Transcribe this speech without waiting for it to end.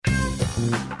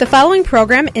The following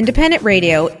program, Independent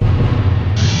Radio.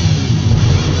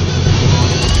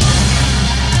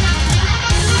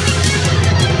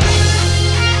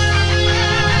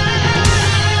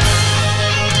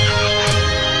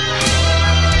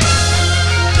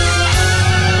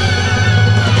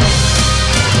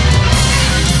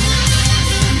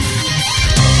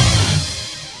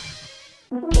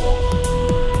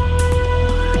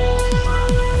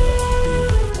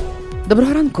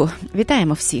 Доброго ранку,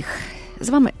 вітаємо всіх. З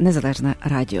вами Незалежне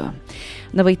Радіо.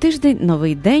 Новий тиждень,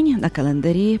 новий день, на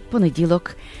календарі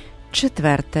понеділок,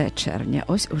 4 червня.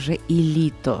 Ось уже і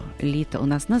літо. Літо у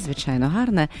нас надзвичайно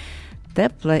гарне,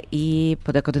 тепле і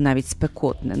подекуди навіть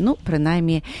спекотне. Ну,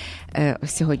 принаймні,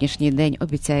 сьогоднішній день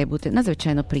обіцяє бути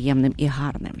надзвичайно приємним і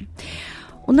гарним.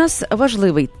 У нас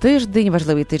важливий тиждень,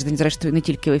 зрештою, не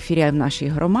тільки в ефірі, а й в нашій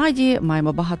громаді.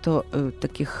 Маємо багато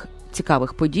таких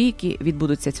цікавих подій, які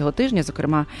відбудуться цього тижня.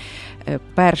 Зокрема,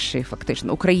 перший,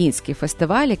 фактично, український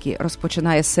фестиваль, який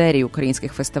розпочинає серію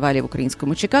українських фестивалів в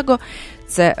українському Чикаго.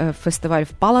 Це фестиваль в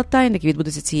Палатайн, який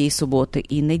відбудеться цієї суботи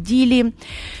і неділі.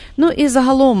 Ну і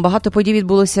загалом багато подій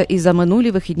відбулося і за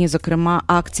минулі вихідні, зокрема,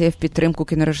 акція в підтримку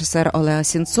кінорежисера Олега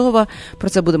Сенцова. Про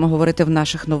це будемо говорити в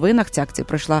наших новинах. Ця акція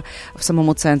пройшла в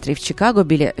самому центрі в Чикаго,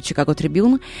 біля Чикаго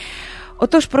Трибюн.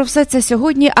 Отож, про все це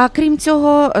сьогодні. А крім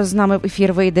цього, з нами в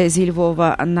ефір вийде зі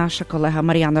Львова наша колега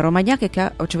Мар'яна Романяк,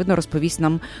 яка, очевидно, розповість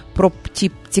нам про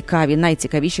ті цікаві,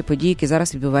 найцікавіші події, які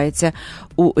зараз відбуваються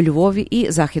у Львові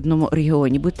і Західному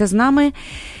регіоні. Будьте з нами.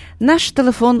 Наш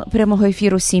телефон прямого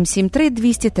ефіру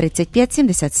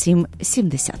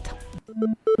 773-235-77-70.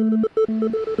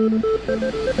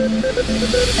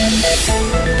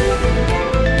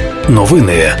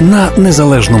 Новини на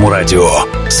Незалежному радіо.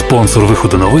 Спонсор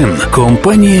виходу новин –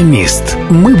 компанія «Міст».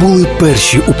 Ми були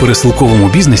перші у пересилковому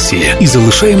бізнесі і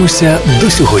залишаємося до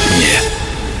сьогодні.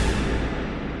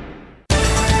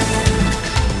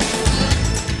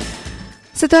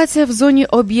 Ситуація в зоні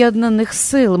Об'єднаних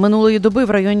сил. Минулої доби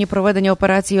в районі проведення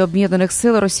операції Об'єднаних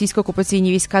сил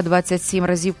російсько-окупаційні війська 27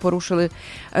 разів порушили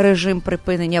режим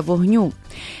припинення вогню.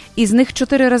 Із них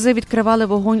 4 рази відкривали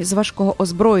вогонь з важкого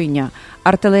озброєння,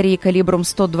 артилерії калібром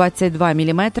 122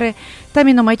 мм та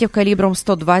мінометів калібром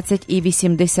 120 і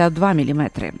 82 мм.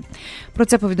 Про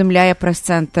це повідомляє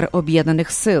прес-центр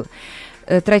Об'єднаних сил.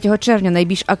 3 червня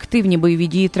найбільш активні бойові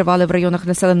дії тривали в районах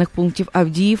населених пунктів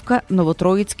Авдіївка,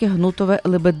 Новотроїцьке, Гнутове,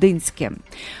 Лебединське.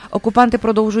 Окупанти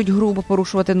продовжують грубо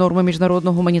порушувати норми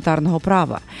міжнародного гуманітарного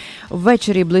права.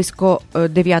 Ввечері близько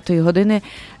 9 години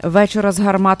вечора з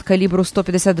гармат калібру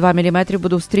 152 мм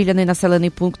був стріляний населений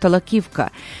пункт Талаківка.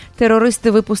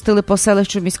 Терористи випустили по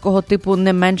селищу міського типу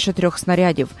не менше 3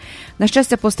 снарядів. На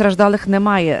щастя, постраждалих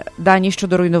немає. Дані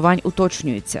щодо руйнувань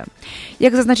уточнюються.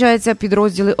 Як зазначається,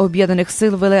 підрозділи Об'єднаних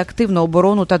сил вели активну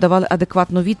оборону та давали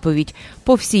адекватну відповідь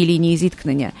по всій лінії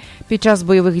зіткнення. Під час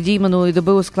бойових дій минулої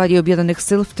доби у складі Об'єднаних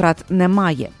сил втрат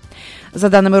немає. За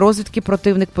даними розвідки,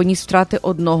 противник поніс втрати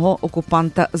 1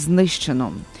 окупанта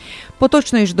знищено.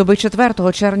 Поточної ж доби 4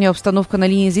 червня обстановка на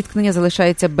лінії зіткнення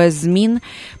залишається без змін.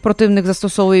 Противник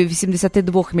застосовує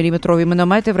 82-мм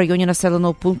міномети в районі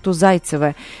населеного пункту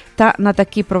Зайцеве та на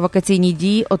такі провокаційні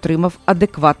дії отримав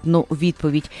адекватну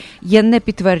відповідь. Є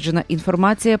непідтверджена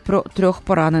інформація про 3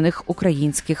 поранених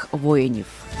українських воїнів.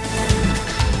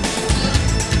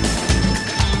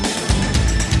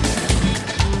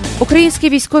 Українські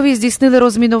військові здійснили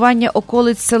розмінування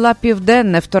околиць села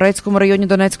Південне в Торецькому районі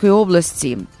Донецької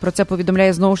області. Про це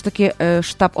повідомляє знову ж таки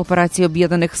штаб операції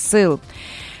Об'єднаних сил.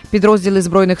 Підрозділи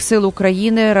Збройних сил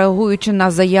України, реагуючи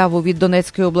на заяву від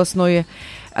Донецької обласної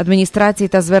адміністрації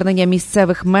та звернення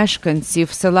місцевих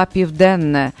мешканців села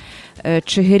Південне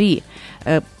Чигирі,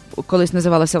 колись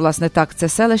називалося, власне, так, це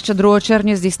селище, 2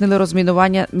 червня здійснили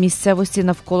розмінування місцевості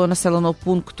навколо населеного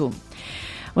пункту.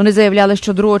 Вони заявляли,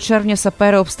 що 2 червня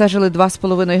сапери обстежили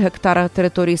 2,5 гектара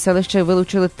території селища і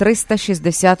вилучили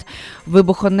 360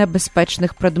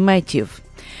 вибухонебезпечних предметів.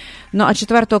 Ну а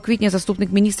 4 квітня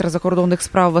заступник міністра закордонних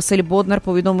справ Василь Боднар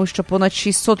повідомив, що понад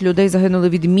 600 людей загинули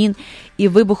від мін і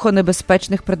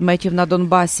вибухонебезпечних предметів на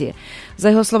Донбасі. За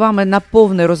його словами, на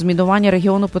повне розмінування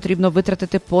регіону потрібно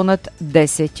витратити понад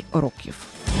 10 років.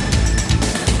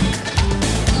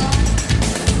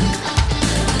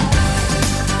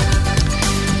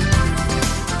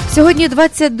 Сьогодні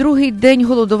 22-й день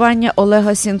голодування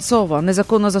Олега Сенцова.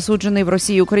 Незаконно засуджений в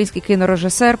Росії український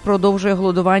кінорежисер продовжує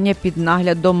голодування під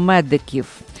наглядом медиків.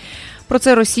 Про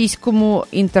це російському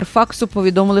інтерфаксу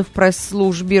повідомили в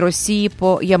прес-службі Росії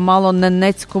по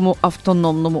Ямало-Ненецькому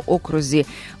автономному окрузі.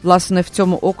 Власне, в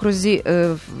цьому окрузі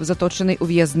заточений у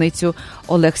в'язницю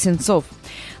Олег Сенцов.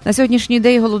 На сьогоднішній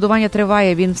день голодування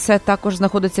триває, він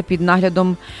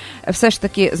все ж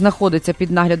таки знаходиться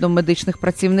під наглядом медичних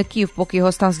працівників, поки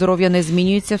його стан здоров'я не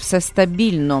змінюється, все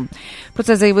стабільно. Про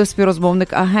це заявив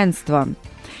співрозмовник агентства.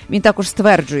 Він також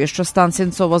стверджує, що стан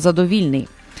Сенцова задовільний.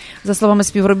 За словами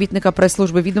співробітника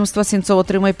прес-служби відомства, Сенцов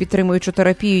отримує підтримуючу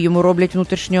терапію, йому роблять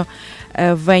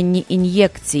внутрішньовенні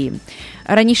ін'єкції.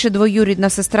 Раніше двоюрідна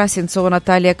сестра Сенцова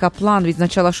Наталія Каплан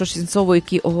відзначала, що Сенцову,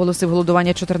 який оголосив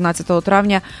голодування 14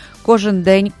 травня, кожен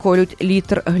день колють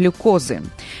літр глюкози.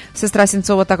 Сестра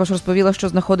Сенцова також розповіла, що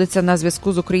знаходиться на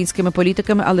зв'язку з українськими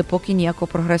політиками, але поки ніякого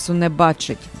прогресу не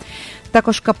бачить.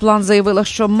 Також Каплан заявила,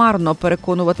 що марно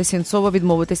переконувати Сенцова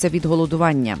відмовитися від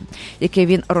голодування, яке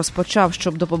він розпочав,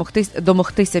 щоб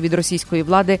домогтися від російської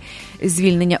влади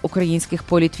звільнення українських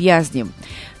політв'язнів.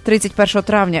 31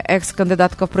 травня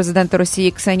екс-кандидатка в президенти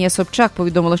Росії Ксенія Собчак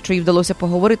повідомила, що їй вдалося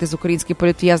поговорити з українським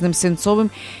політв'язнем Сенцовим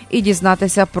і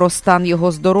дізнатися про стан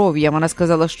його здоров'я. Вона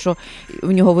сказала, що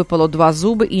в нього випало 2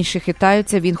 зуби, інші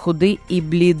хитаються, він худий і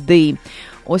блідий.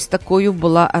 Ось такою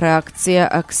була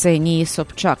реакція Ксенії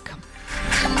Собчак.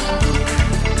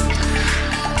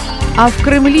 А в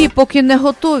Кремлі поки не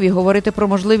готові говорити про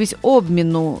можливість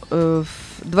обміну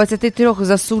 23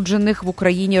 засуджених в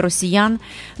Україні росіян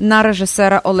на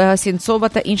режисера Олега Сенцова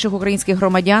та інших українських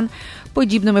громадян.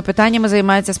 Подібними питаннями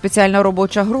займається спеціальна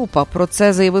робоча група. Про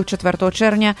це заявив 4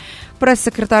 червня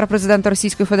прес-секретар президента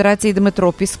Російської Федерації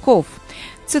Дмитро Пісков.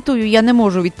 Цитую, «Я не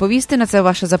можу відповісти на це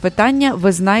ваше запитання.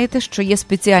 Ви знаєте, що є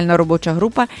спеціальна робоча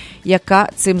група, яка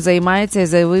цим займається», –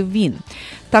 заявив він.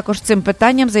 Також цим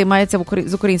питанням займається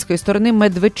з української сторони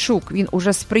Медведчук. Він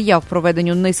уже сприяв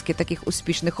проведенню низки таких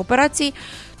успішних операцій,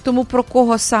 тому про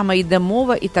кого саме йде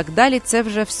мова і так далі, це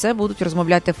вже все будуть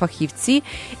розмовляти фахівці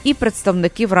і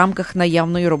представники в рамках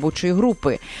наявної робочої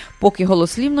групи. Поки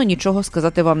голослівно нічого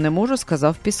сказати вам не можу,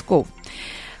 сказав Пісков.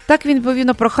 Так він відповів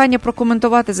на прохання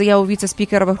прокоментувати заяву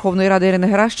віце-спікера Верховної Ради Ірини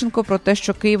Геращенко про те,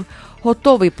 що Київ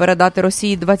готовий передати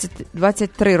Росії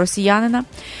 23 росіянина,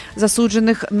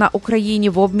 засуджених на Україні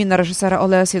в обмін на режисера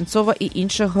Олега Сенцова і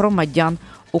інших громадян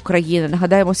України.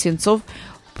 Нагадаємо, Сенцов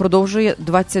продовжує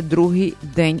 22-й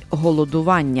день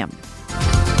голодування.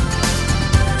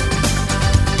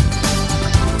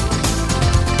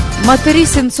 Матері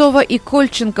Сенцова і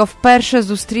Кольченка вперше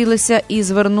зустрілися і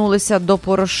звернулися до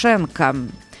Порошенка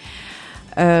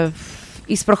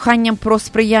із проханням про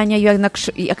сприяння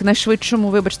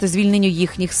якнайшвидшому, звільненню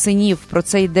їхніх синів. Про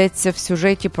це йдеться в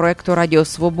сюжеті проекту «Радіо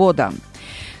Свобода».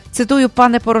 Цитую,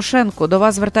 «Пане Порошенко, до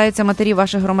вас звертаються матері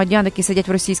ваших громадян, які сидять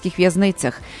в російських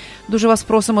в'язницях. Дуже вас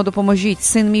просимо, допоможіть.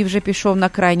 Син мій вже пішов на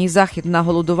крайній захід, на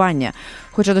голодування.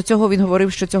 Хоча до цього він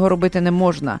говорив, що цього робити не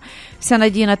можна. Вся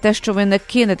надія на те, що ви не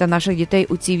кинете наших дітей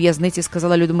у цій в'язниці», –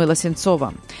 сказала Людмила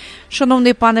Сенцова.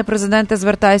 «Шановний пане президенте,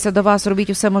 звертаюся до вас. Робіть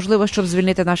усе можливе, щоб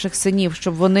звільнити наших синів,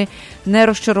 щоб вони не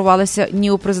розчарувалися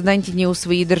ні у президенті, ні у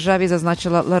своїй державі», –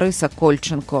 зазначила Лариса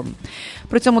Кольченко.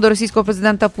 При цьому до російського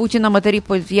президента Путіна матері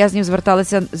політв'язнів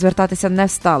звертатися не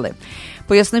стали,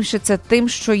 пояснивши це тим,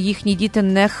 що їхні діти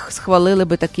не схвалили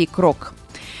би такий крок.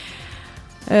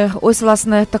 Ось,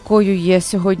 власне, такою є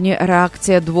сьогодні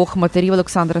реакція 2 матерів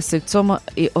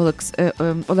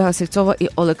Олега Сенцова і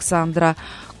Олександра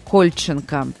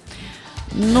Кольченка.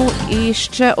 Ну і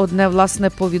ще одне, власне,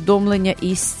 повідомлення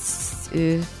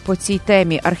по цій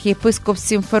темі. Архієпископ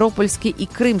Сімферопольський і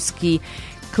Кримський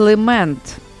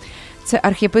Климент, це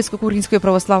архієпископ Української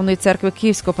православної церкви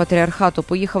Київського патріархату,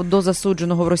 поїхав до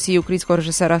засудженого в Росії українського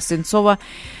режисера Сенцова,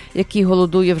 який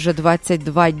голодує вже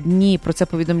 22 дні. Про це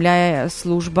повідомляє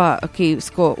служба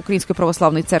Української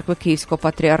православної церкви Київського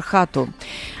патріархату.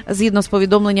 Згідно з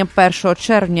повідомленням 1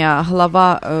 червня,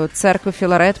 глава церкви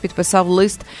Філарет підписав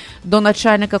лист до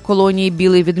начальника колонії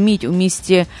 «Білий ведмідь» у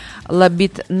місті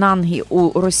Лабітнангі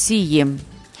у Росії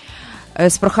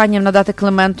з проханням надати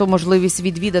Клименту можливість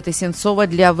відвідати Сенцова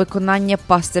для виконання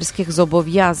пастирських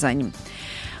зобов'язань.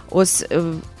 Ось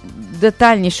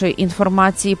детальнішої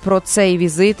інформації про цей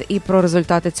візит і про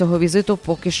результати цього візиту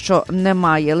поки що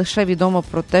немає. Лише відомо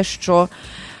про те, що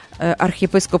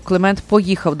архієпископ Климент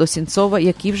поїхав до Сенцова,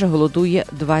 який вже голодує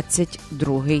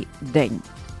 22-й день.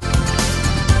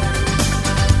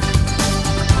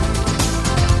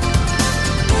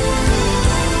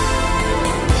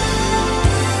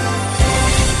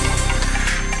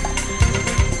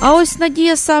 А ось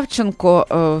Надія Савченко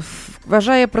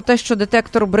вважає про те, що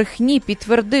детектор брехні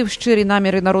підтвердив щирі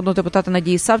наміри народного депутата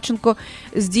Надії Савченко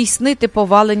здійснити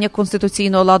повалення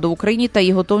конституційного ладу в Україні та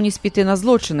її готовність піти на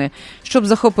злочини, щоб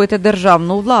захопити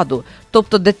державну владу.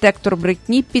 Тобто детектор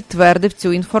брехні підтвердив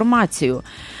цю інформацію.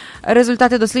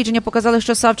 Результати дослідження показали,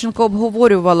 що Савченко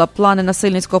обговорювала плани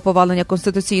насильницького повалення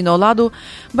конституційного ладу,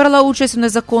 брала участь в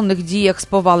незаконних діях з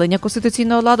повалення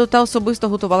конституційного ладу та особисто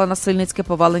готувала насильницьке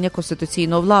повалення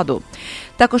конституційного ладу.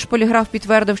 Також поліграф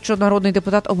підтвердив, що народний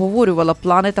депутат обговорювала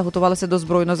плани та готувалася до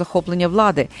збройного захоплення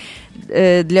влади,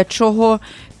 для чого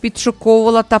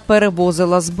підшуковувала та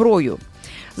перевозила зброю.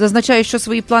 Зазначає, що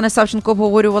свої плани Савченко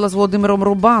обговорювала з Володимиром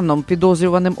Рубаном,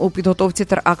 підозрюваним у підготовці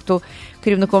теракту,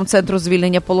 керівником Центру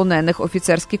звільнення полонених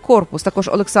офіцерський корпус, також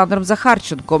Олександром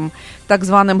Захарченком, так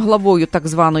званим главою так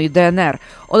званої ДНР,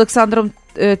 Олександром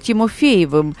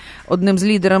Тімофєєвим, одним з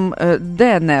лідерів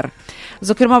ДНР.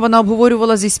 Зокрема, вона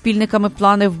обговорювала зі спільниками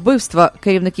плани вбивства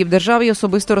керівників держави і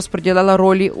особисто розподіляла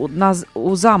ролі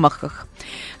у замахах.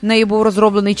 Нею був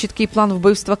розроблений чіткий план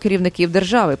вбивства керівників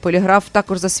держави. Поліграф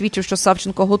також засвідчив, що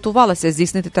Савченко готувалася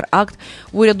здійснити теракт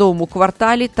в урядовому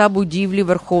кварталі та будівлі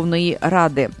Верховної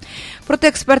Ради. Проте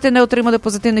експерти не отримали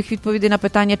позитивних відповідей на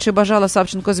питання, чи бажала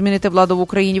Савченко змінити владу в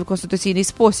Україні в конституційний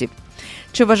спосіб.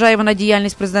 Чи вважає вона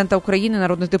діяльність президента України,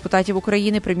 народних депутатів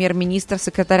України, прем'єр-міністра,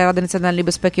 секретаря Ради національної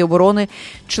безпеки і оборони,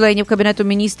 членів Кабінету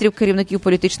міністрів, керівників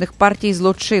політичних партій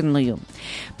злочинною?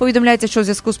 Повідомляється, що в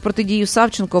зв'язку з протидією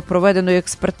Савченко, проведеної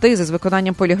експертизи з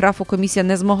виконанням поліграфу, комісія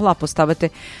не змогла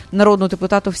поставити народному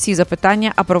депутату всі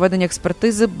запитання, а проведення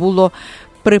експертизи було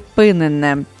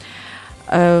припинене.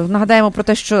 Нагадаємо про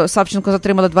те, що Савченко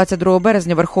затримали 22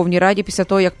 березня в Верховній Раді після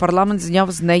того, як парламент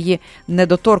зняв з неї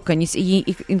недоторканність.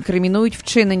 Її інкримінують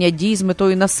вчинення дій з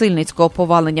метою насильницького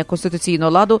повалення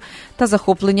конституційного ладу та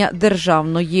захоплення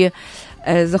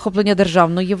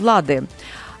державної влади.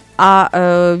 А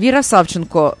Віра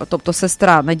Савченко, тобто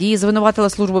сестра Надії, звинуватила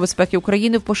Службу безпеки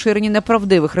України в поширенні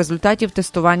неправдивих результатів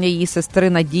тестування її сестри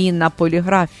Надії на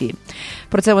поліграфі.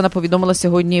 Про це вона повідомила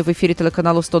сьогодні в ефірі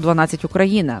телеканалу 112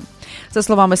 Україна. За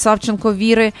словами Савченко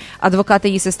Віри, адвокати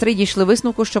її сестри дійшли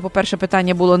висновку, що, по-перше,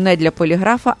 питання було не для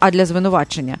поліграфа, а для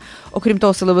звинувачення. Окрім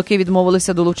того, силовики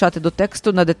відмовилися долучати до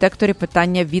тексту на детекторі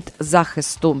питання від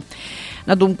захисту.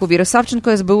 На думку Віри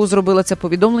Савченко, СБУ зробила це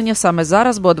повідомлення саме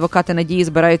зараз, бо адвокати Надії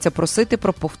збираються просити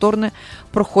про повторне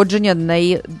проходження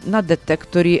неї на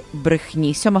детекторі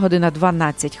брехні.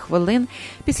 7:12.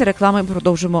 Після реклами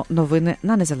продовжимо новини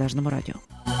на Незалежному радіо.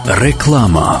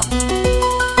 Реклама.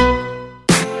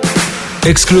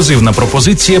 Ексклюзивна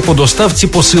пропозиція по доставці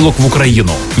посилок в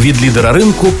Україну від лідера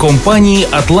ринку компанії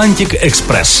Atlantic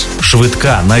Express.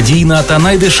 Швидка, надійна та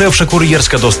найдешевша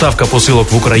кур'єрська доставка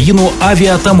посилок в Україну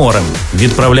авіа та морем.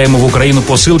 Відправляємо в Україну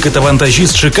посилки та вантажі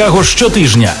з Чикаго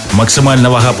щотижня. Максимальна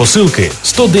вага посилки –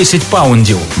 110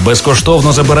 паундів.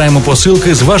 Безкоштовно забираємо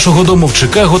посилки з вашого дому в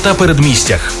Чикаго та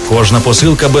передмістях. Кожна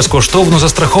посилка безкоштовно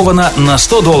застрахована на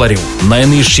 $100.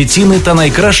 Найнижчі ціни та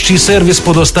найкращий сервіс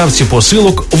по доставці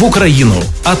посилок в Україну.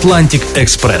 Atlantic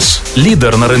Express.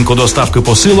 Лідер на ринку доставки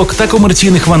посилок та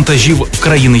комерційних вантажів в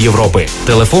країни Європи.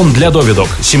 Телефон для довідок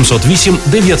 708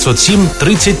 907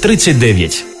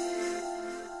 3039.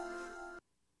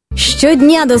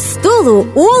 Щодня до столу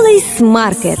Always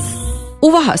Market.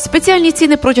 Увага! Спеціальні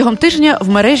ціни протягом тижня в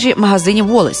мережі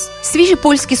магазинів Wallace. Свіжі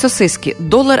польські сосиски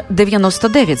 –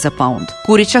 $1.99 за паунд.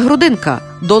 Куряча грудинка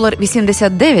 –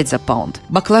 $1.89 за паунд.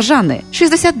 Баклажани –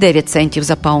 69 центів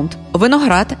за паунд.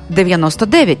 Виноград –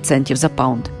 99 центів за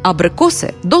паунд.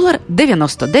 Абрикоси –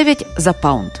 $1.99 за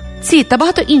паунд. Ці та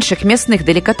багато інших м'ясних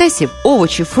делікатесів,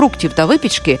 овочів, фруктів та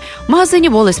випічки в магазині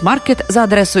Wallace Market за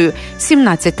адресою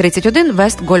 1731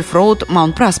 West Golf Road,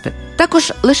 Mount Prospect.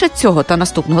 Також лише цього та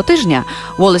наступного тижня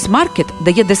Wallace Market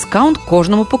дає дискаунт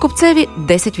кожному покупцеві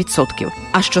 10%.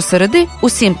 А щосереди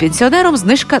усім пенсіонерам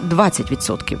знижка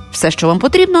 20%. Все, що вам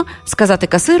потрібно, сказати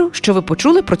касиру, що ви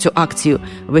почули про цю акцію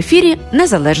в ефірі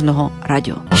Незалежного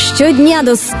радіо. Щодня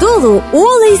до столу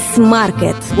Always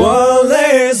Market.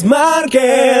 Wallace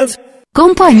Market.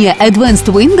 Компанія Advanced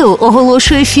Window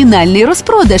оголошує фінальний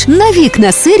розпродаж на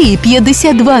вікна серії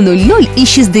 5200 і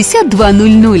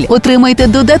 6200. Отримайте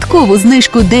додаткову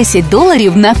знижку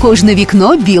 $10 на кожне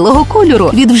вікно білого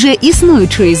кольору від вже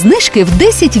існуючої знижки в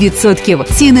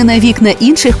 10%. Ціни на вікна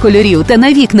інших кольорів та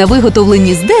на вікна,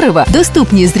 виготовлені з дерева,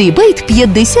 доступні з рібейт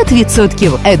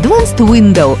 50%. Advanced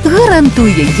Window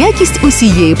гарантує якість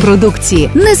усієї продукції.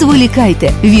 Не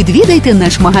зволікайте, відвідайте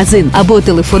наш магазин або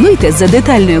телефонуйте за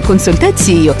детальною консультацією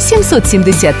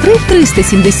 773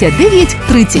 379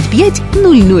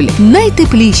 3500.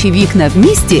 Найтепліші вікна в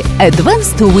місті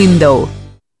Advanced Window.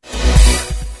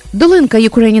 Долинка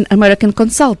Ukrainian American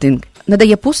Consulting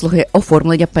надає послуги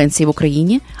оформлення пенсій в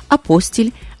Україні, апостіль,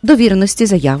 довіреності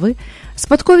заяви,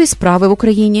 спадкові справи в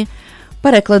Україні,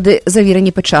 переклади,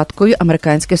 завірені печаткою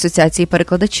Американської асоціації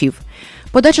перекладачів,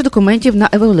 подача документів на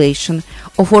evaluation,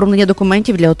 оформлення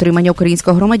документів для отримання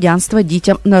українського громадянства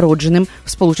дітям, народженим в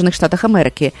Сполучених Штатах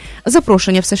Америки,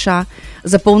 запрошення в США,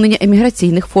 заповнення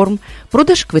еміграційних форм,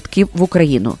 продаж квитків в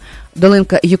Україну.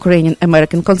 Долинка Ukrainian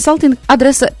American Consulting,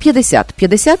 адреса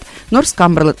 5050 North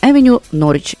Cumberland Avenue,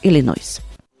 Norwich, Іллінойс.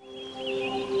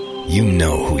 You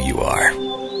know who you are.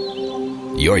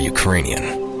 You're Ukrainian.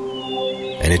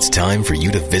 And it's time for you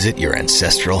to visit your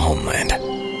ancestral homeland.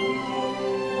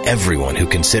 Everyone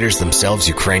who considers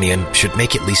themselves Ukrainian should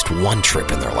make at least one trip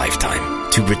in their lifetime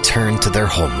to return to their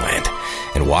homeland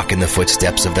and walk in the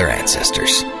footsteps of their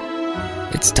ancestors.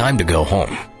 It's time to go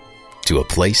home, to a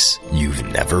place you've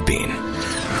never been.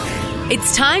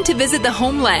 It's time to visit the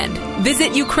homeland.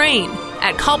 Visit Ukraine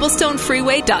at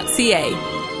cobblestonefreeway.ca.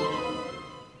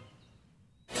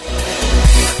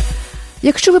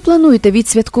 Якщо ви плануєте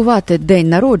відсвяткувати день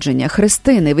народження,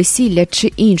 хрестини, весілля чи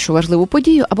іншу важливу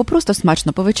подію, або просто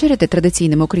смачно повечеряти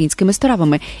традиційними українськими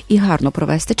стравами і гарно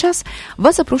провести час,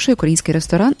 вас запрошує український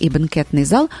ресторан і бенкетний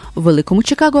зал у Великому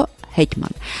Чикаго «Гетьман».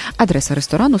 Адреса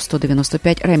ресторану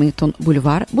 195 Ремінгтон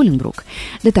Бульвар, Болінбрук.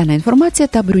 Детальна інформація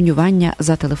та бронювання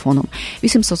за телефоном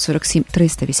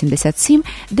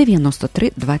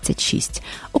 847-387-93-26.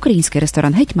 Український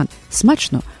ресторан «Гетьман» –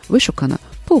 смачно, вишукано,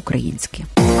 по-українськи.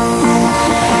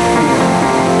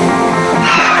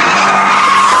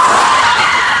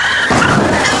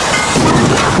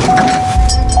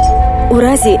 У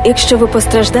разі, якщо ви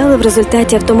постраждали в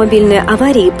результаті автомобільної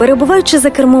аварії, перебуваючи за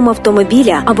кермом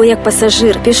автомобіля або як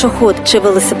пасажир, пішохід чи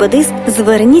велосипедист,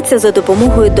 зверніться за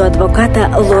допомогою до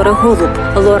адвоката Лори Голуб.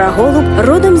 Лора Голуб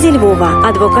родом зі Львова,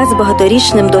 адвокат з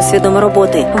багаторічним досвідом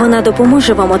роботи. Вона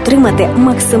допоможе вам отримати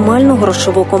максимальну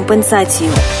грошову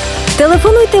компенсацію.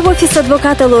 Телефонуйте в офіс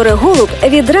адвоката Лори Голуб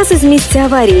відразу з місця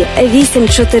аварії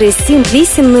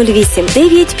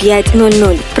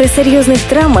 847-808-9500. При серйозних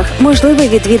травмах можливе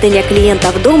відвідання клієнта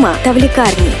вдома та в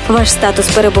лікарні. Ваш статус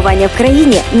перебування в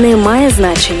країні не має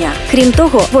значення. Крім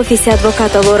того, в офісі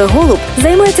адвоката Лори Голуб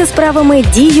займаються справами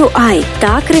DUI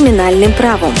та кримінальним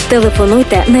правом.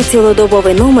 Телефонуйте на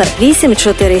цілодобовий номер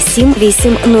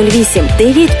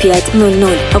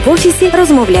 847-808-9500. В офісі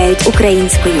розмовляють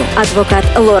українською. Адвокат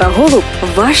Лора Голуб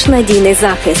 – ваш надійний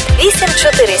захист.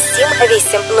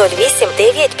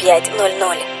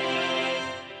 847-808-9500.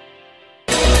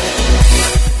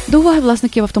 До уваги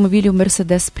власників автомобілів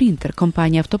Mercedes Sprinter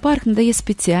компанія «Автопарк» надає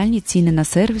спеціальні ціни на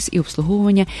сервіс і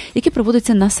обслуговування, які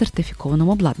проводяться на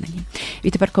сертифікованому обладнанні.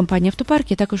 Відтепер компанія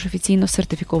 «Автопарк» є також офіційно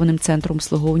сертифікованим центром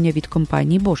обслуговування від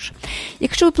компанії Bosch.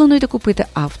 Якщо ви плануєте купити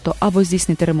авто або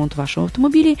здійснити ремонт вашого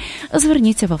автомобілі,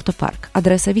 зверніться в «Автопарк».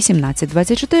 Адреса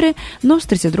 1824 North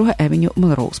 32 Avenue,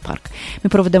 Melrose Park. Ми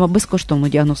проведемо безкоштовну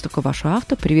діагностику вашого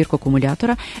авто, перевірку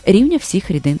акумулятора, рівня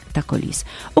всіх рідин та коліс.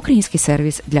 Український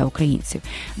сервіс для українців.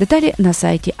 Деталі на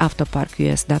сайті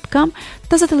autoparkus.com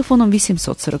та за телефоном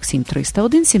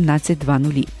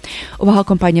 847-301-1720. Увага,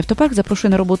 компанія «Автопарк»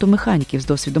 запрошує на роботу механіків з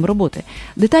досвідом роботи.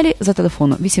 Деталі за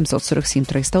телефоном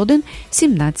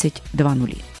 847-301-1720.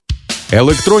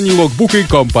 Електронні логбуки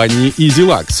компанії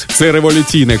EasyLux. Це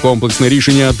революційне комплексне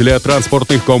рішення для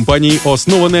транспортних компаній,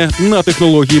 основане на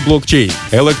технології блокчейн.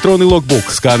 Електронний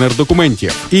логбук, сканер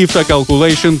документів, if та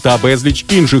calculation та безліч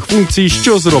інших функцій,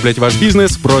 що зроблять ваш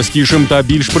бізнес простішим та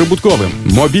більш прибутковим.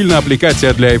 Мобільна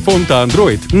аплікація для iPhone та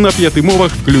Android на 5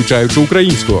 мовах, включаючи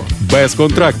українську. Без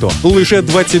контракту. Лише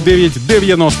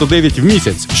 $29.99 в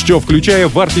місяць, що включає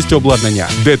вартість обладнання.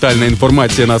 Детальна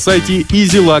інформація на сайті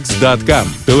easylux.com.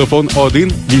 Телефон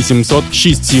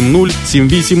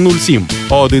 1-800-670-7807.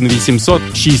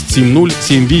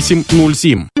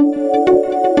 1-800-670-7807.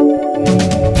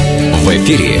 В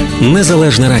ефірі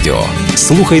Незалежне Радіо.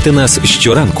 Слухайте нас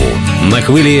щоранку на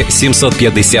хвилі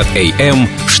 750 AM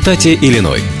в штаті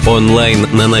Ілліной. Онлайн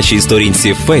на нашій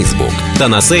сторінці Facebook та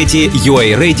на сайті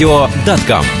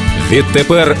uaradio.com.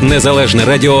 Відтепер Незалежне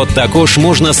Радіо також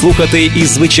можна слухати із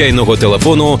звичайного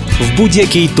телефону в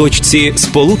будь-якій точці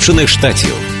Сполучених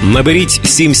Штатів. Наберіть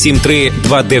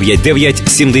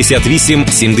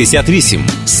 773-299-78-78.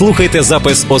 Слухайте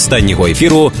запис останнього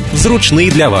ефіру в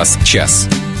зручний для вас час.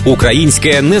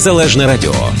 Українське Незалежне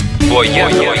Радіо. Бо я...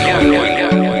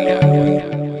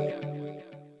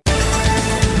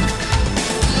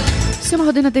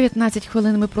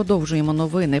 7:19 ми продовжуємо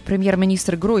новини.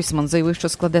 Прем'єр-міністр Гройсман заявив, що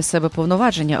складе з себе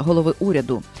повноваження голови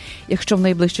уряду, якщо в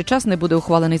найближчий час не буде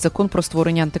ухвалений закон про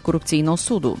створення антикорупційного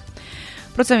суду.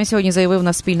 Про це він сьогодні заявив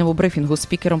на спільному брифінгу з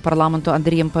спікером парламенту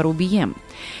Андрієм Парубієм.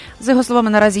 За його словами,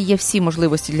 наразі є всі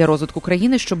можливості для розвитку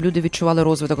країни, щоб люди відчували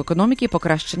розвиток економіки і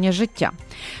покращення життя.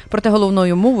 Проте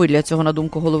головною мовою для цього, на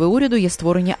думку голови уряду, є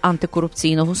створення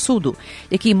антикорупційного суду,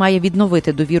 який має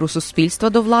відновити довіру суспільства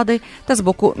до влади та з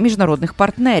боку міжнародних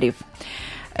партнерів.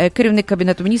 Керівник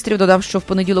Кабінету міністрів додав, що в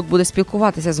понеділок буде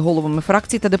спілкуватися з головами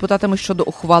фракцій та депутатами щодо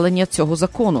ухвалення цього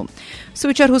закону. В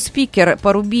свою чергу спікер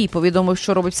Парубій повідомив,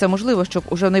 що робить все можливе, щоб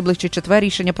уже в найближчий четвер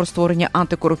рішення про створення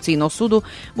антикорупційного суду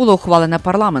було ухвалене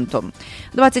парламентом.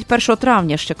 21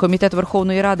 травня ще Комітет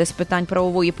Верховної Ради з питань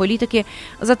правової політики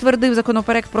затвердив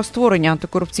законопроект про створення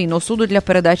антикорупційного суду для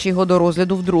передачі його до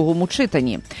розгляду в другому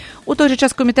читанні. У той же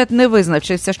час комітет не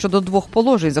визначився щодо двох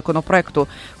положень законопроекту,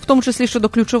 в тому числі щодо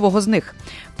ключового з них –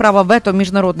 права вето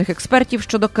міжнародних експертів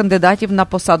щодо кандидатів на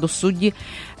посаду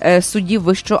суддів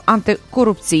Вищого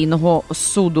антикорупційного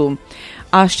суду.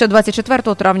 А ще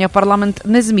 24 травня парламент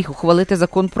не зміг ухвалити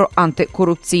закон про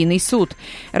антикорупційний суд.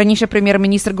 Раніше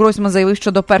прем'єр-міністр Гройсман заявив,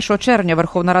 що до 1 червня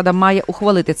Верховна Рада має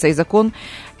ухвалити цей закон.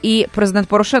 І президент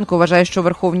Порошенко вважає, що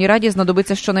Верховній Раді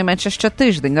знадобиться щонайменше ще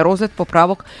тиждень на розгляд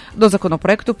поправок до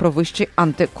законопроекту про Вищий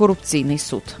антикорупційний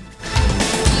суд.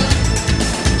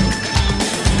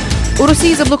 У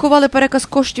Росії заблокували переказ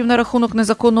коштів на рахунок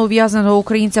незаконно ув'язненого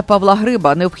українця Павла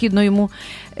Гриба,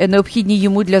 необхідні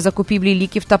йому для закупівлі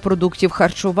ліків та продуктів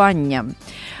харчування.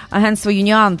 Агентство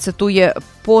 «Юніан» цитує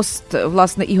пост,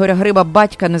 власне, Ігоря Гриба,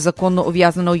 батька незаконно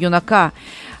ув'язненого юнака,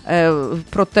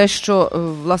 про те, що,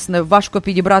 власне, важко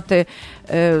підібрати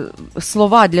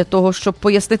слова для того, щоб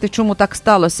пояснити, чому так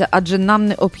сталося, адже нам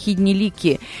необхідні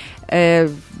ліки.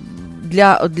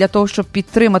 Для того, щоб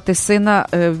підтримати сина,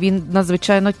 він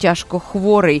надзвичайно тяжко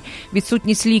хворий.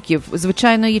 Відсутність ліків,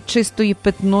 звичайної чистої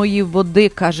питної води,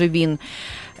 каже він.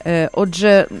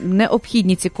 Отже,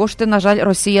 необхідні ці кошти, на жаль,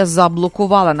 Росія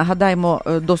заблокувала. Нагадаємо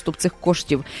доступ цих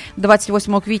коштів.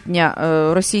 28 квітня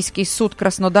російський суд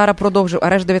Краснодара продовжив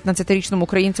арешт 19-річному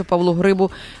українцю Павлу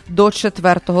Грибу до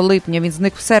 4 липня. Він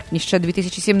зник в серпні ще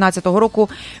 2017 року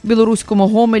в білоруському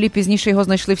Гомелі. Пізніше його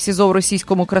знайшли в СІЗО в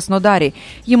російському Краснодарі.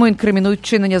 Йому інкримінують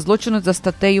вчинення злочину за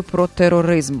статтею про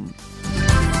тероризм.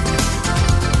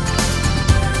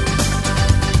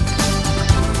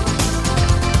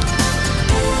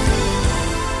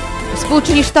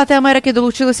 Сполучені Штати Америки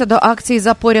долучилися до акції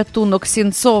за порятунок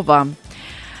Сінцова.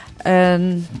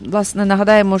 Власне,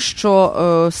 нагадаємо,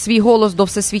 що свій голос до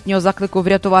всесвітнього заклику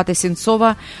врятувати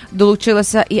Сінцова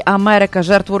долучилася і Америка.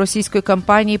 Жертву російської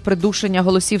кампанії придушення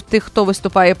голосів тих, хто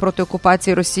виступає проти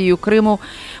окупації Росією Криму,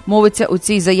 мовиться у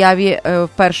цій заяві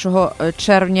 1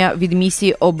 червня від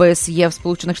місії ОБСЄ в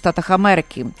Сполучених Штатах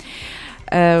Америки.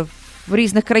 В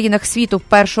різних країнах світу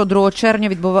 1-2 червня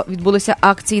відбулися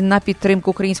акції на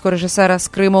підтримку українського режисера з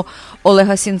Криму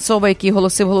Олега Сінцова, який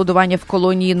оголосив голодування в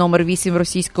колонії номер 8 в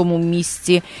російському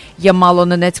місті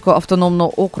Ямало-Ненецького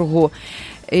автономного округу.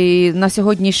 І на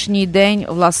сьогоднішній день,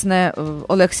 власне,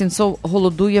 Олег Сінцов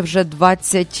голодує вже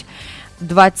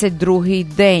 22-й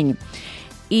день.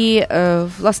 І,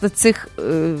 власне,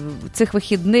 цих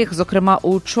вихідних, зокрема,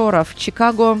 учора в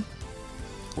Чикаго,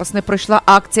 власне, пройшла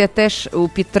акція теж у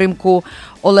підтримку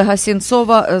Олега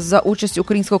Сінцова за участю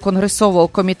Українського конгресового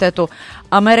комітету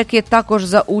Америки, також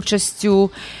за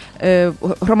участю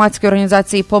громадської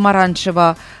організації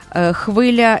 «Помаранчева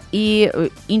хвиля» і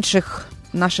інших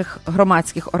наших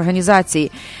громадських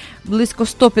організацій. Близько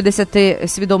 150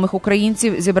 свідомих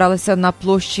українців зібралися на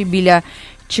площі біля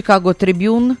Чикаго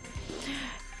Трибюн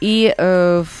і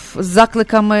з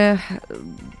закликами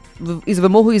із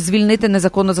вимогою звільнити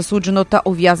незаконно засудженого та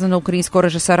ув'язненого українського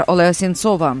режисера Олега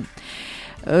Сінцова.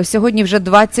 Сьогодні вже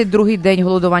 22-й день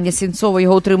голодування Сінцова.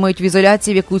 Його утримують в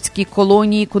ізоляції в якутській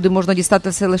колонії, куди можна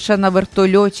дістатися лише на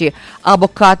вертольоті або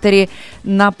катері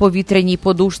на повітряній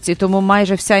подушці. Тому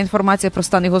майже вся інформація про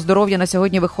стан його здоров'я на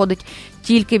сьогодні виходить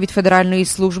тільки від Федеральної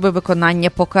служби виконання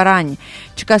покарань.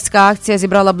 Чикагська акція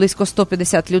зібрала близько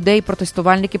 150 людей.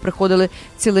 Протестувальники приходили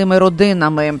цілими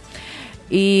родинами.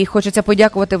 І хочеться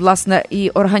подякувати, власне, і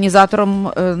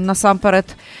організаторам насамперед,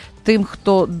 тим,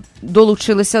 хто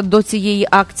долучилися до цієї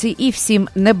акції, і всім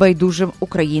небайдужим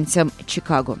українцям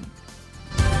Чикаго.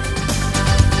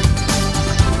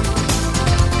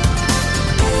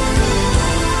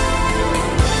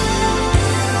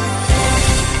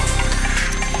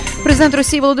 Президент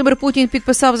Росії Володимир Путін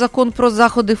підписав закон про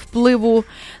заходи впливу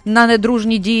на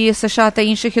недружні дії США та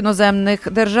інших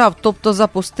іноземних держав, тобто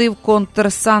запустив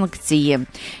контрсанкції.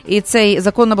 І цей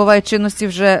закон набуває чинності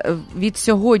вже від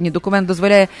сьогодні. Документ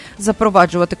дозволяє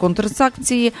запроваджувати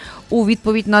контрсанкції у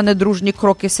відповідь на недружні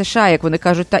кроки США, як вони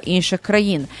кажуть, та інших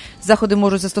країн. Заходи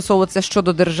можуть застосовуватися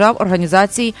щодо держав,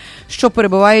 організацій, що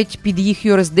перебувають під їх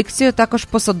юрисдикцією, також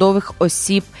посадових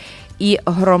осіб і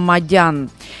громадян.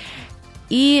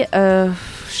 І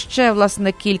ще,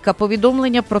 власне, кілька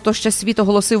повідомлень про те, що світ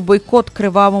оголосив бойкот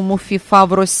кривавому ФІФА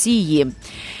в Росії.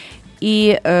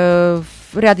 І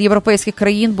ряд європейських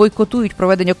країн бойкотують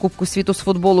проведення Кубку світу з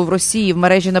футболу в Росії. В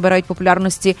мережі набирають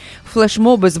популярності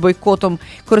флешмоби з бойкотом.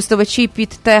 Користувачі під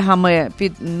тегами,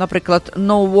 наприклад,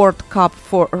 «No World Cup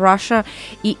for Russia»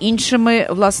 і іншими,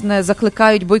 власне,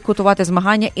 закликають бойкотувати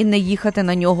змагання і не їхати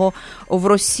на нього в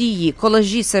Росії.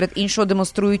 Колажі, серед іншого,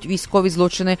 демонструють військові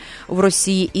злочини в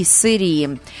Росії і Сирії.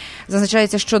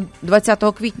 Зазначається, що 20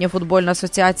 квітня футбольна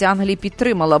асоціація Англії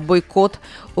підтримала бойкот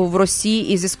в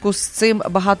Росії, і в зв'язку з цим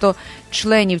багато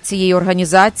членів цієї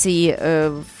організації,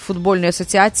 футбольної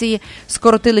асоціації,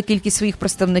 скоротили кількість своїх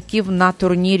представників на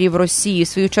турнірі в Росії. В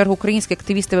свою чергу українські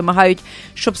активісти вимагають,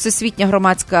 щоб всесвітня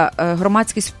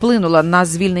громадськість вплинула на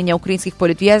звільнення українських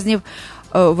політв'язнів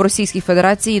в Російській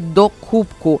Федерації до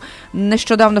Кубку.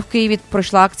 Нещодавно в Києві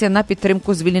пройшла акція на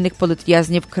підтримку звільнених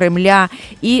політв'язнів Кремля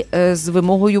і з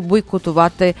вимогою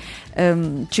бойкотувати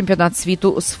чемпіонат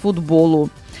світу з футболу.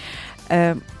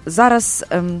 Зараз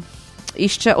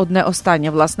іще одне останнє,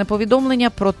 власне, повідомлення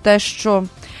про те, що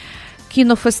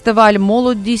кінофестиваль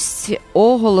 «Молодість»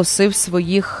 оголосив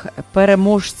своїх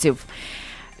переможців.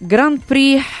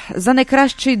 Гран-прі за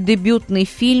найкращий дебютний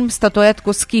фільм,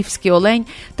 статуетку «Скіфський олень»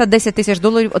 та $10 тисяч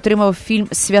отримав фільм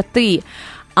 «Святий»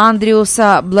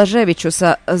 Андріуса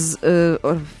Блажевічуса.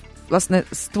 Власне,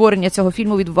 створення цього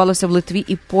фільму відбувалося в Литві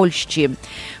і Польщі.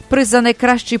 Приз за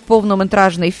найкращий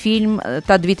повнометражний фільм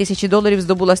та $2000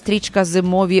 здобула стрічка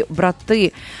 «Зимові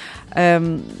брати».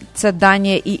 Це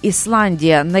Данія і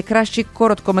Ісландія. Найкращий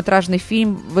короткометражний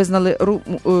фільм визнали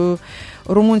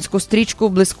румунську стрічку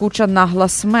 «Блискуча нагла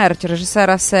смерть»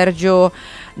 режисера Серджіо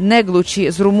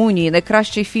Неглучі з Румунії.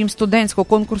 Найкращий фільм студентського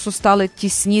конкурсу стали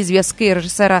 «Тісні зв'язки»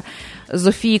 режисера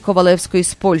Зофії Ковалевської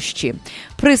з Польщі.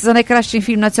 Приз за найкращий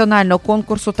фільм національного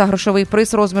конкурсу та грошовий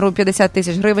приз розміром $50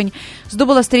 тисяч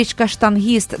здобула стрічка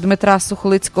 «Штангіст» Дмитра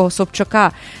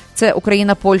Сухолицького-Собчака. Це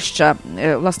Україна-Польща,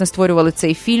 власне, створювали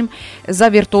цей фільм за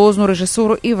віртуозну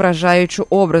режисуру і вражаючу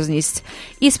образність.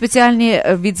 І спеціальні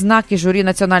відзнаки журі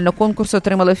національного конкурсу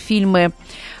отримали фільми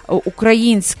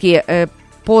 «Українське»,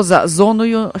 «Поза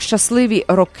зоною», «Щасливі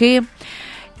роки».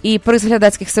 І приз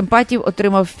глядацьких симпатій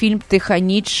отримав фільм «Тиха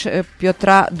ніч»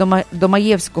 Пьотра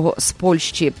Домаєвського з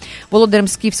Польщі. Володарем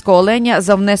 «Скіфського оленя»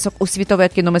 за внесок у світове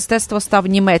кіномистецтво став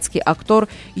німецький актор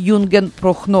Юнген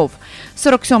Прохнов.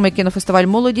 47-й кінофестиваль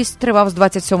 «Молодість» тривав з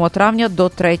 27 травня до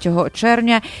 3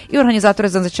 червня, і організатори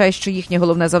зазначають, що їхнє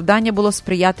головне завдання було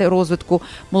сприяти розвитку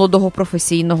молодого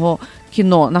професійного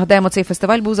кіно. Нагадаємо, цей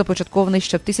фестиваль був започаткований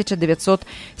ще в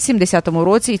 1970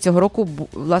 році, і цього року,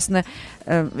 власне,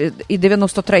 і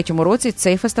 93-му році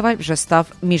цей фестиваль вже став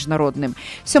міжнародним.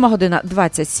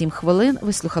 7:27.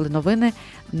 Ви слухали новини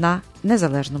на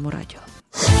Незалежному радіо.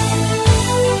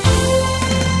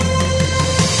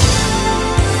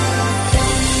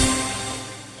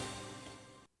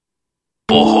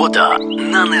 Погода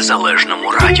на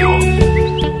Незалежному радіо.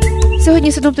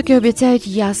 Сьогодні синоптики обіцяють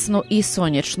ясну і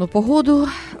сонячну погоду.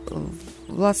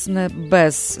 Власне,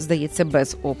 без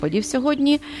опадів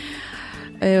сьогодні.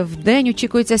 Вдень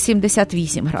очікується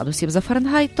 78 градусів за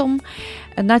Фаренгейтом.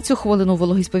 На цю хвилину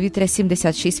вологість повітря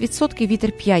 76%,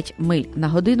 вітер 5 миль на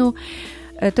годину.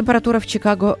 Температура в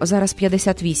Чикаго зараз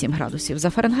 58 градусів за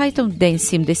Фаренгейтом, вдень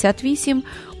 78,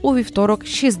 у вівторок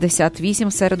 68,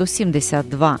 в середу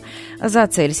 72. За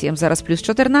Цельсієм зараз плюс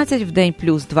 14, вдень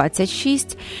плюс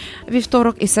 26,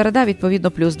 вівторок і середа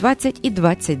відповідно плюс 20 і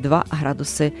 22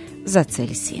 градуси за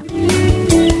Цельсієм.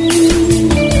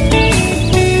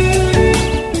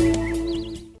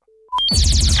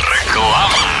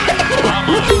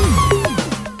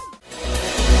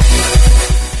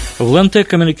 В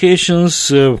Lantec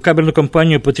Communications в кабельну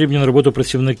компанію потрібні на роботу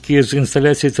працівники з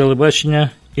інсталяції телебачення,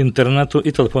 інтернету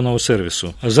і телефонного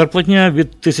сервісу. Зарплатня від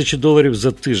 $1000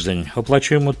 за тиждень.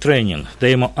 Оплачуємо тренінг,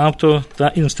 даємо авто та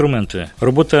інструменти.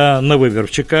 Робота на вибір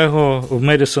в Чикаго, в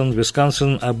Медісон,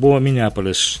 Вісконсин або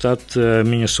Міннеаполіс, штат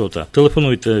Міннесота.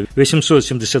 Телефонуйте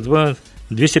 872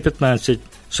 215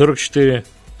 44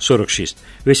 46.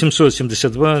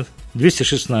 872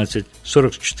 216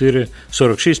 44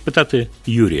 46. Питати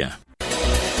Юрія.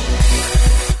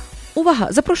 Увага!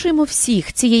 Запрошуємо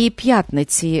всіх цієї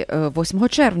п'ятниці, 8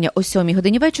 червня, о 7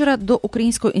 годині вечора, до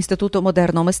Українського інституту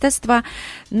модерного мистецтва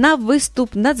на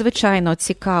виступ надзвичайно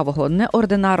цікавого,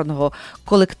 неординарного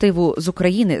колективу з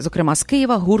України, зокрема з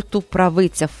Києва, гурту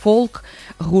 «Правиця», фолк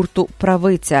гурту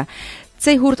 «Правиця».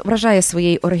 Цей гурт вражає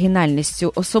своєю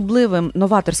оригінальністю, особливим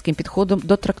новаторським підходом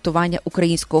до трактування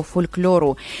українського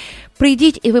фольклору.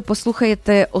 Прийдіть і ви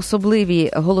послухаєте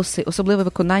особливі голоси, особливе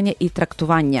виконання і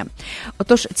трактування.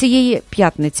 Отож, цієї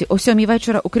п'ятниці о 7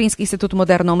 вечора Український інститут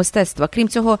модерного мистецтва. Крім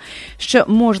цього, ще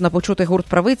можна почути гурт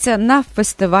 «Правиця» на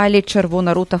фестивалі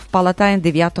 «Червона рута» в Палатайн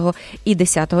 9 і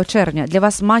 10 червня. Для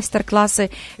вас майстер-класи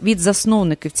від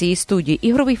засновників цієї студії,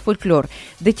 ігровий фольклор,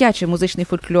 дитячий музичний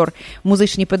фольклор,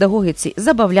 музичній педагогіці,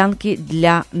 забавлянки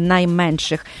для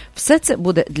найменших. Все це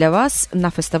буде для вас на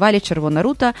фестивалі «Червона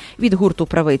рута» від гурту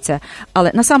 «Правиця».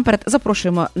 Але насамперед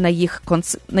запрошуємо на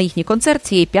їхній концерт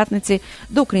цієї п'ятниці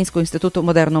до Українського інституту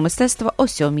модерного мистецтва о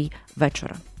 7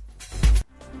 вечора.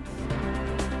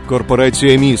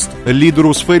 Корпорація «Міст», лідер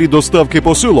у сфері доставки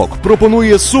посилок,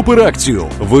 пропонує суперакцію.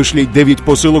 Вишліть 9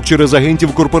 посилок через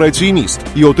агентів корпорації «Міст»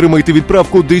 і отримайте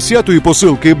відправку 10-ї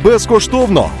посилки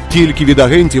безкоштовно. Тільки від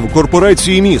агентів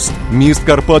корпорації «Міст». Міст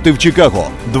Карпати в Чикаго,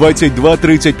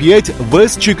 2235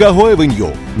 Вест Чикаго Евеню.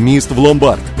 Міст в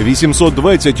Ломбард,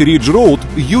 820 Рідж Роуд,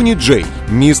 Юніт Джей.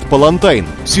 Міст Палантайн,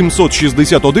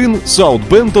 761 Саут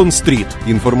Бентон Стріт.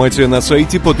 Інформація на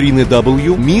сайті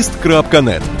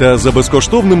www.mist.net та за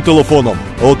безкоштовним телефоном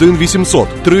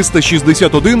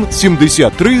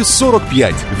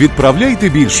 1-800-361-73-45. Відправляйте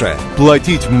більше,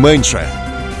 платіть менше.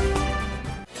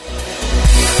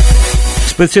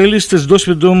 Спеціалісти з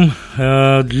досвідом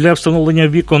для встановлення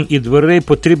вікон і дверей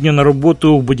потрібні на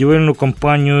роботу в будівельну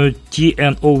компанію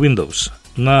T&O Windows.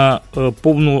 На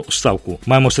повну ставку.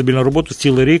 Маємо стабільну роботу,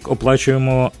 цілий рік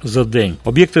оплачуємо за день.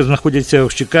 Об'єкти знаходяться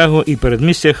в Чикаго і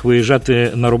передмістях.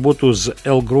 Виїжджати на роботу з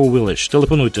Elk Grove Village.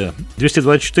 Телефонуйте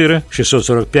 224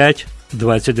 645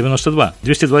 2092.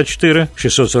 224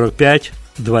 645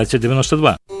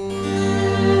 2092.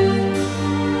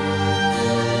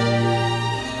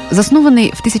 Заснований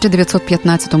в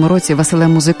 1915 році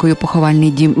Василем Музикою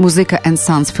поховальний дім «Музика &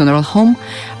 Sons Funeral Home»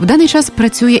 в даний час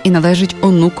працює і належить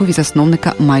онукові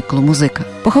засновника Майклу Музика.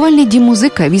 Поховальний дім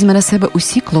 «Музика» візьме на себе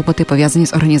усі клопоти, пов'язані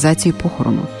з організацією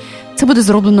похорону. Це буде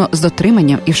зроблено з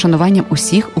дотриманням і вшануванням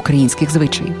усіх українських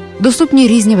звичаїв. Доступні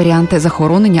різні варіанти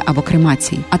захоронення або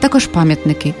кремації, а також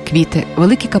пам'ятники, квіти,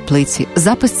 великі каплиці,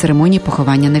 запис церемонії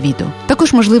поховання на відео.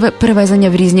 Також можливе перевезення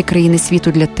в різні країни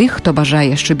світу для тих, хто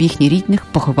бажає, щоб їхні рідних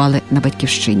поховали на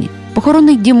батьківщині.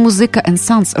 Похоронний дім «Музика &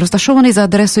 Sons» розташований за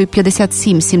адресою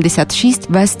 5776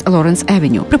 West Lawrence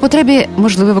Avenue. При потребі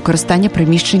можливе використання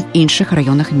приміщень в інших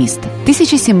районах міста.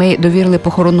 Тисячі сімей довірили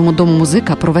похоронному дому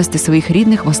 «Музика» провести своїх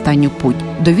рідних в останню путь.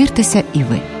 Довіртеся і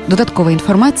ви. Додаткова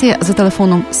інформація за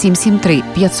телефоном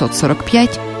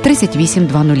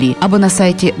 773-545-3820 або на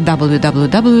сайті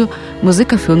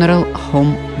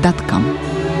www.musicafuneralhome.com.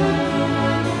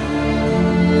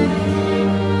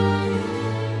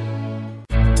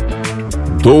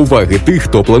 До уваги тих,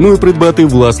 хто планує придбати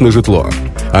власне житло.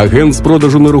 Агент з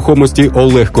продажу нерухомості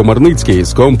Олег Комарницький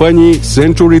з компанії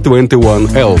Century 21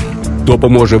 Elm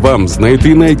допоможе вам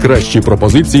знайти найкращі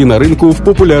пропозиції на ринку в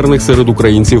популярних серед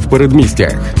українців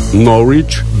передмістях –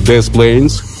 Norwich, Des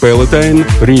Plaines, Palatine,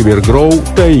 River Grove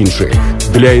та інших.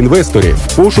 Для інвесторів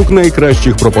 – пошук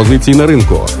найкращих пропозицій на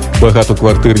ринку,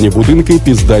 багатоквартирні будинки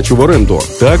під здачу в оренду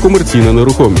та комерційна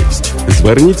нерухомість.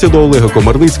 Зверніться до Олега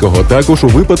Комарницького також у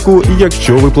випадку,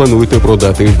 якщо ви плануєте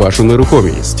продати вашу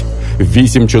нерухомість.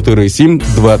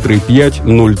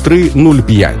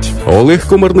 847-235-0305. Олег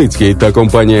Комарницький та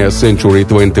компанія Century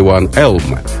 21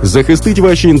 Elm захистить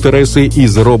ваші інтереси і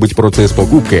зробить процес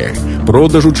покупки,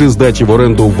 продажу чи здачі в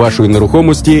оренду вашої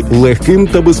нерухомості легким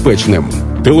та безпечним.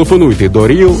 Телефонуйте до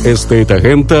Real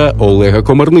Estate-агента Олега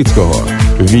Комарницького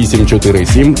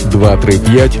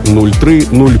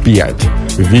 847-235-0305.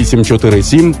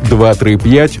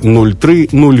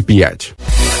 847-235-0305.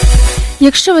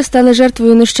 Якщо ви стали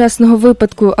жертвою нещасного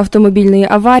випадку, автомобільної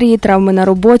аварії, травми на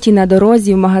роботі, на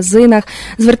дорозі, в магазинах,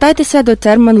 звертайтеся до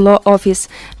Терман Law Office.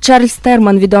 Чарльз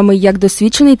Терман відомий як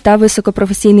досвідчений та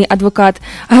високопрофесійний адвокат.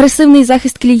 Агресивний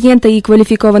захист клієнта і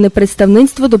кваліфіковане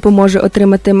представництво допоможе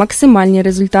отримати максимальні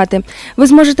результати. Ви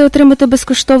зможете отримати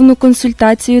безкоштовну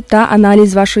консультацію та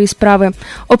аналіз вашої справи.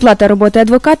 Оплата роботи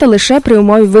адвоката лише при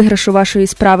умові виграшу вашої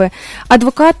справи.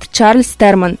 Адвокат Чарльз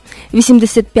Терман.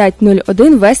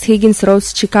 8501 West Higgins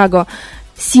Road, Чикаго.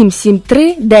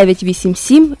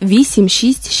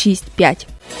 773-987-8665.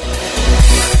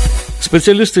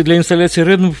 Спеціалісти для інсталяції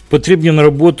РЕН потрібні на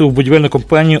роботу в будівельну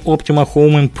компанію Optima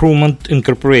Home Improvement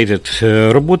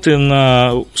Incorporated. Роботи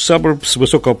на Suburbs,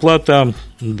 висока оплата,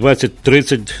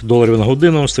 $20-30 на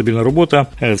годину, стабільна робота.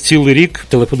 Цілий рік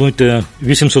телефонуйте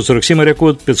 847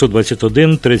 area-код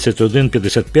 521 31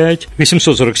 55,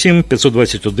 847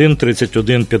 521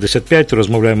 31 55.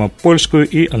 Розмовляємо польською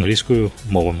і англійською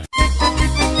мовами.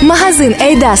 Магазин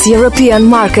Eidas European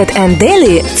Market and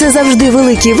Deli – це завжди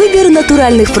великий вибір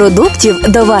натуральних продуктів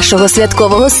до вашого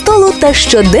святкового столу та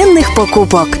щоденних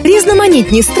покупок.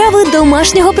 Різноманітні страви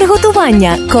домашнього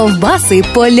приготування, ковбаси,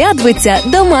 полядвиця,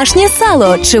 домашнє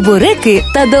сало, чебуреки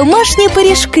та домашні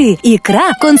пиріжки,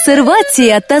 ікра,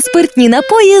 консервація та спиртні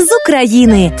напої з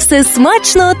України. Все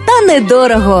смачно та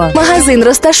недорого. Магазин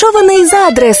розташований за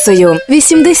адресою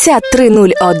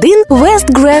 8301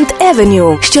 West Grand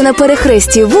Avenue, що на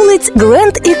перехресті вулиць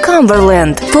Грент і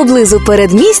Камберленд, поблизу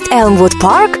передмість Елмвуд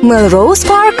Парк, Мелроуз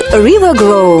Парк, Рівер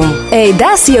Гроу.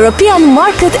 Eidas European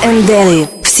Market and Deli.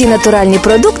 Всі натуральні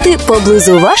продукти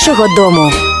поблизу вашого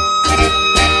дому.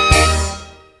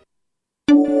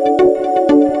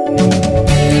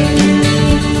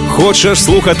 Хочеш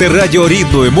слухати радіо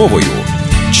рідною мовою?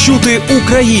 Чути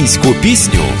українську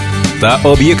пісню та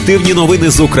об'єктивні новини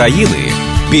з України?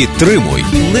 Підтримуй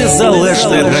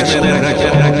Незалежне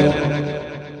радіо.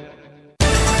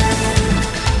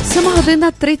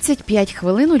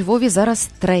 7:35. У Львові зараз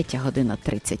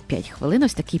 3:35.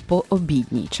 Ось такий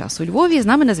пообідній час у Львові. З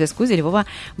нами на зв'язку зі Львова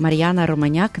Мар'яна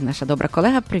Романяк, наша добра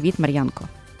колега. Привіт, Мар'янко.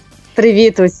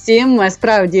 Привіт усім.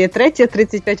 Справді,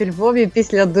 3:35 у Львові.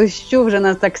 Після дощу вже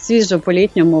нас так свіжо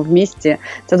по-літньому в місті.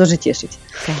 Це дуже тішить.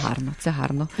 Це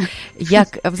гарно. Як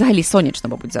взагалі сонячно,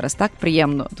 мабуть, зараз, так?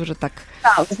 Приємно, дуже так.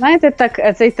 Так, знаєте,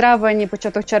 так, цей травень,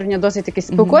 початок червня досить такий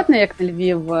спекотний, як на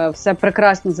Львів. Все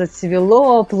прекрасно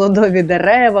зацвіло, плодові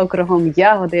дерева, кругом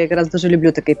ягоди. Я якраз дуже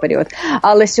люблю такий період.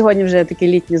 Але сьогодні вже такі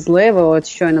літні зливи. От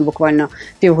щойно, буквально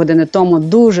півгодини тому,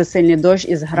 дуже сильний дощ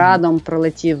із градом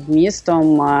пролетів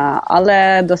містом.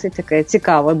 Але досить таке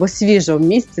цікаво, бо свіжо в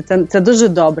місті. Це дуже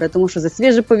добре, тому що за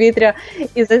свіже повітря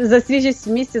і за свіжість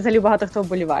в місті взагалі багато хто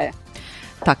вболіває.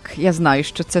 Так, я знаю,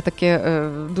 що це таке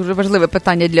дуже важливе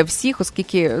питання для всіх,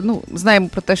 оскільки, знаємо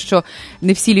про те, що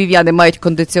не всі львів'яни мають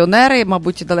кондиціонери,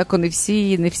 мабуть, далеко не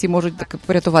всі можуть так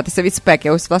порятуватися від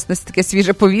спеки. Ось, власне, таке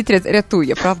свіже повітря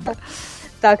рятує, правда?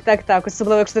 Так.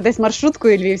 Особливо, якщо ти десь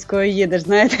маршруткою львівською їдеш,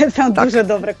 знаєте, там дуже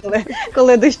добре,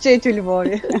 коли дощить у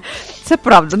Львові. Це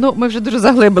правда. Ми вже дуже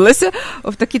заглибилися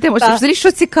в такі теми. Взагалі,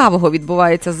 що цікавого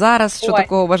відбувається зараз, що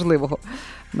такого важливого?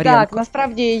 Мар'янко. Так,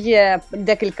 насправді є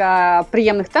декілька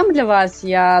приємних тем для вас.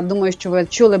 Я думаю, що ви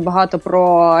чули багато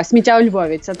про сміття у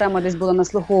Львові. Ця тема десь була на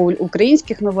слуху у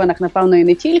українських новинах, напевно, і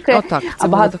не тільки. А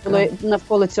багато було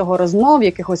навколо цього розмов,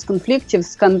 якихось конфліктів,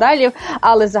 скандалів.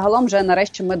 Але загалом вже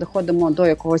нарешті ми доходимо до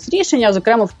якогось рішення.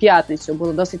 Зокрема, в п'ятницю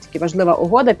була досить таки важлива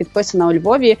угода, підписана у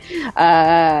Львові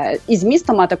із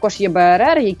містом, а також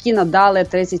ЄБРР, які надали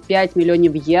 35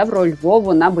 мільйонів євро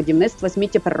Львову на будівництво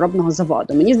сміттєпереробного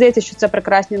заводу. Мені здається, що це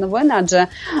прекрасні новини, адже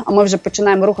ми вже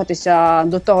починаємо рухатися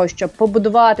до того, щоб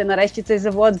побудувати нарешті цей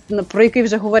завод, про який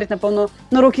вже говорять, напевно,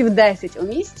 років 10 у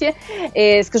місті.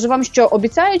 І скажу вам, що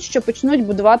обіцяють, що почнуть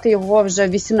будувати його вже в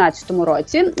 2018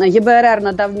 році. ЄБРР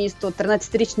надав місту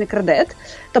 13-річний кредит,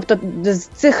 тобто з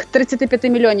цих 35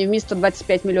 мільйонів місто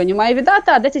 25 мільйонів має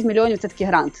віддати, а 10 мільйонів – це такий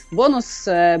грант. Бонус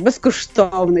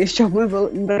безкоштовний, щоб ми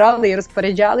брали і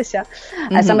розпоряджалися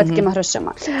саме такими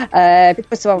грошима.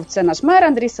 Підписував це наш мер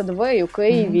Андрій Садовий у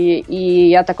Києві, і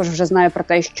я також вже знаю про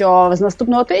те, що з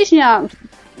наступного тижня,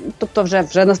 тобто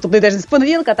вже наступний тиждень з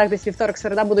понеділка, так десь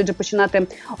вівторок-середа будуть вже починати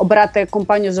обирати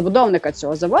компанію-забудовника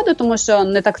цього заводу, тому що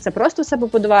не так це просто все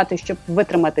побудувати, щоб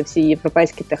витримати всі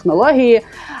європейські технології.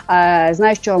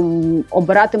 Знаю, що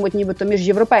обиратимуть нібито між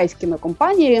європейськими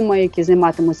компаніями, які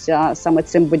займатимуться саме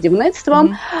цим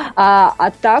будівництвом. А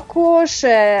також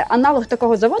аналог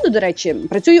такого заводу, до речі,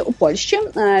 працює у Польщі,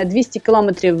 200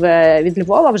 кілометрів від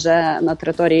Львова, вже на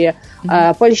території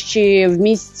Польщі, в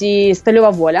місті Стальова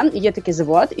Воля. Є такий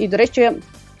завод. І, до речі,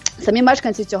 самі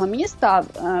мешканці цього міста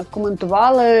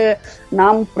коментували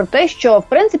нам про те, що, в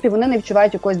принципі, вони не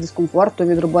відчувають якогось дискомфорту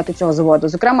від роботи цього заводу.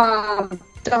 Зокрема,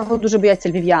 цього дуже бояться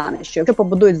львів'яни, що якщо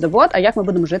побудують завод, а як ми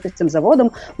будемо жити з цим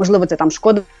заводом? Можливо, це там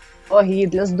шкода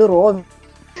для здоров'я.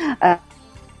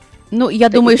 Я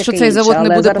думаю, що цей завод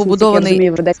не буде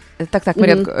побудований. Так,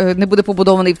 Мар'янко, не буде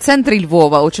побудований в центрі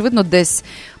Львова, очевидно, десь,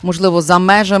 можливо, за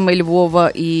межами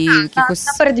Львова і якихось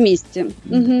на передмісті.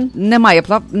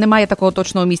 Немає такого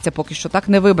точного місця поки що, так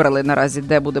не вибрали наразі,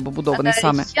 де буде побудований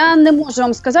саме. Я не можу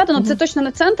вам сказати, це точно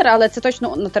не центр, але це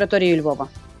точно на території Львова.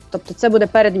 Тобто це буде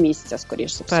передмістя,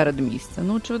 скоріше. Передмістя.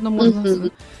 Очевидно, можна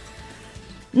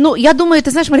Ну, я думаю,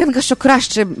 ти знаєш, Мар'янка, що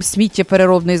краще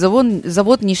сміттєпереробний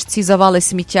завод, ніж ці завали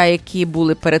сміття, які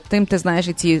були перед тим. Ти знаєш,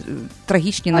 і ці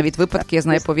трагічні навіть випадки, я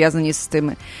знаю, пов'язані з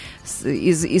тими,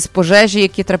 із пожежі,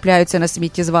 які трапляються на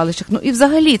сміттєзвалищах. Ну, і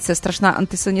взагалі це страшна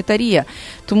антисанітарія.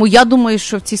 Тому я думаю,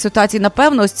 що в цій ситуації,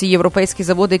 напевно, ось ці європейські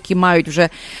заводи, які мають вже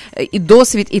і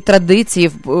досвід, і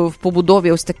традиції в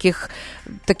побудові ось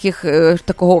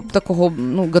такого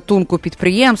гатунку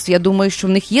підприємств, я думаю, що в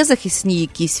них є захисні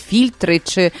якісь фільтри,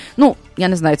 чи, я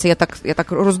не знаю, це я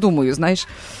так роздумую, знаєш.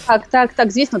 Так,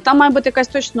 звісно. Там має бути якась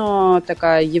точно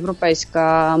така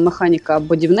європейська механіка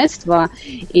будівництва,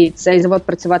 і цей завод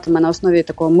працюватиме на основі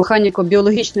такого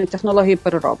механіко-біологічної технології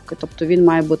переробки. Тобто він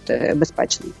має бути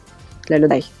безпечний для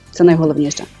людей. Це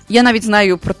найголовніше. Я навіть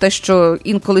знаю про те, що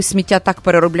інколи сміття так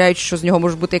переробляють, що з нього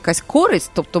може бути якась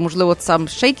користь, тобто, можливо, сам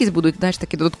ще якісь будуть, знаєш,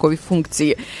 такі додаткові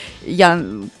функції.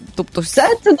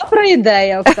 Це добра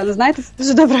ідея, Оксана, знаєте, це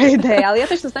дуже добра ідея, але я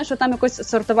точно знаю, що там якось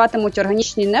сортуватимуть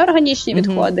органічні і неорганічні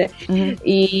відходи,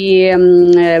 і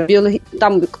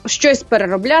там щось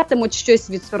перероблятимуть, щось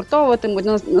відсортовуватимуть.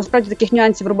 Насправді таких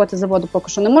нюансів роботи заводу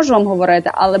поки що не можу вам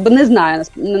говорити, але не знаю,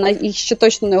 їх ще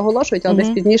точно не оголошують, але десь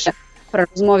пізніше при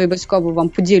розмові обов'язково вам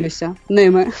поділюся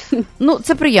ними.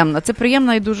 Це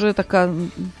приємна і дуже така,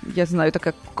 я знаю,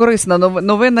 така корисна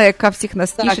новина, яка всіх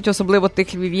нас тішить, особливо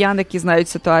тих львів'ян, які знають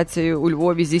ситуацію у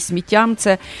Львові зі сміттям.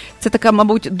 Це така,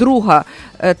 мабуть, друга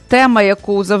тема,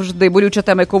 болюча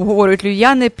тема, яку обговорюють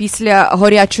львів'яни після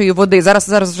гарячої води.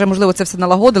 Зараз вже, можливо, це все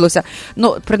налагодилося.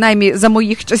 Принаймні, за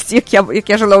моїх часів, як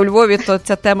я жила у Львові, то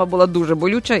ця тема була дуже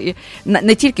болюча. І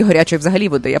не тільки гарячої, взагалі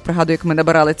води. Я пригадую, як ми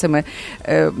набирали цими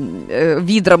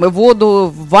відрами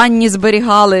воду, в ванні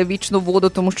зберігали вічну воду,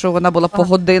 тому що вона була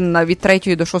погодинна від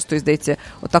 3 до 6, здається.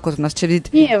 Отак от у нас, чи від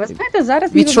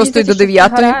 6 до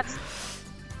 9.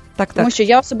 Так. Тому що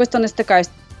я особисто не стикаюсь.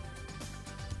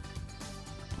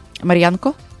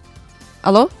 Мар'янко?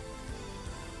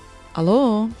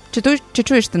 Алло? Чи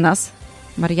чуєш ти нас?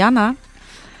 Мар'яна?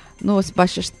 Ось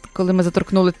бачиш, коли ми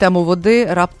заторкнули тему води,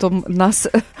 раптом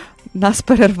нас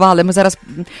перервали. Ми зараз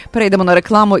перейдемо на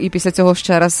рекламу і після цього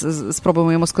ще раз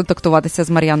спробуємо сконтактуватися з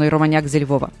Мар'яною Романяк зі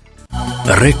Львова.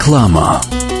 Реклама.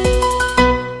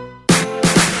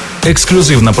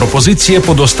 Ексклюзивна пропозиція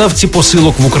по доставці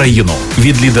посилок в Україну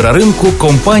від лідера ринку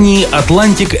компанії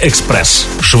Atlantic Express.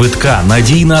 Швидка,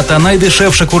 надійна та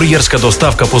найдешевша кур'єрська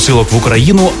доставка посилок в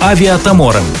Україну авіа та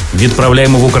морем.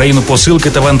 Відправляємо в Україну посилки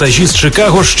та вантажі з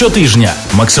Чикаго щотижня.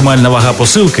 Максимальна вага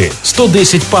посилки –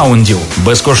 110 паундів.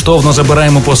 Безкоштовно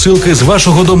забираємо посилки з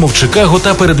вашого дому в Чикаго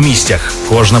та передмістях.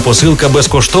 Кожна посилка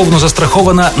безкоштовно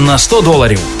застрахована на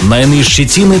 $100. Найнижчі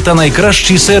ціни та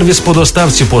найкращий сервіс по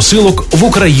доставці посилок в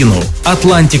Україну.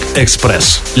 Atlantic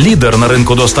Express. Лідер на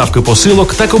ринку доставки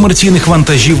посилок та комерційних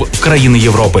вантажів в країни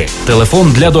Європи.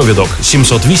 Телефон для довідок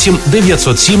 708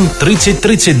 907 30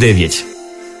 39.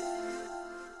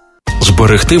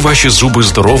 Зберегти ваші зуби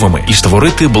здоровими і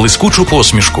створити блискучу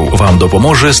посмішку вам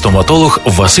допоможе стоматолог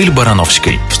Василь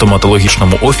Барановський. В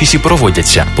стоматологічному офісі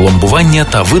проводяться пломбування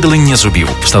та видалення зубів,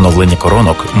 встановлення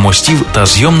коронок, мостів та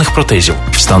зйомних протезів,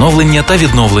 встановлення та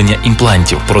відновлення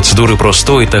імплантів, процедури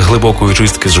простої та глибокої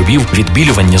чистки зубів,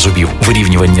 відбілювання зубів,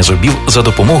 вирівнювання зубів за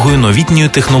допомогою новітньої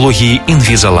технології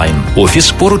Invisalign.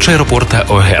 Офіс поруч аеропорта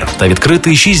Огер та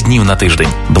відкритий 6 днів на тиждень.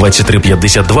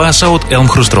 2352 South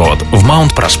Elmhurst Road в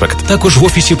Маунт Проспект. Також в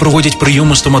офісі проводять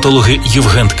прийоми стоматологи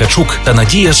Євген Ткачук та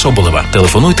Надія Соболева.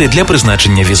 Телефонуйте для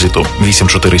призначення візиту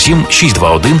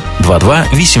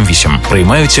 847-621-2288.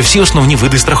 Приймаються всі основні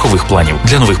види страхових планів.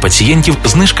 Для нових пацієнтів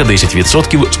знижка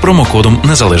 10% з промокодом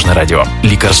 «Незалежне радіо».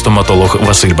 Лікар-стоматолог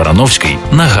Василь Барановський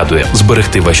нагадує,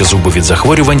 зберегти ваші зуби від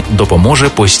захворювань допоможе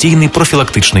постійний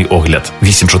профілактичний огляд.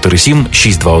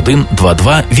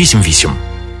 847-621-2288.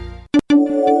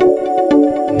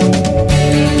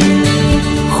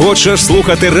 Хочеш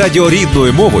слухати радіо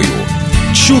рідною мовою,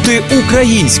 чути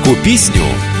українську пісню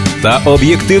та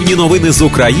об'єктивні новини з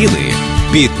України?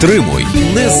 Підтримуй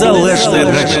Незалежне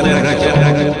радіо.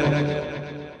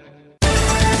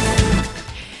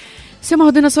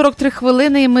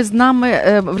 7:43, і ми з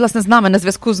нами на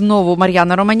зв'язку знову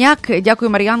Мар'яна Романяк.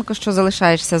 Дякую, Мар'янко, що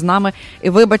залишаєшся з нами. І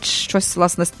вибач, щось,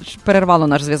 перервало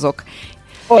наш зв'язок.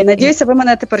 Ой, надіюся, ви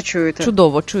мене тепер чуєте.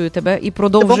 Чудово, чую тебе і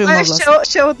продовжуємо.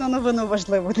 Ще одну новину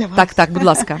важливу для вас. Так, будь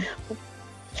ласка.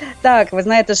 Так, ви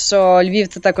знаєте, що Львів –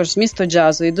 це також місто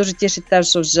джазу, і дуже тішить те,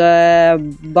 що вже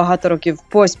багато років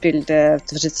поспіль, це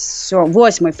вже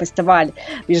 8-й фестиваль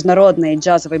міжнародний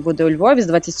джазовий буде у Львові з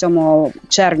 27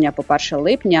 червня по 1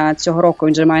 липня. Цього року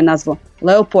він вже має назву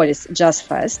Леополіс Джаз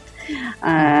Фест.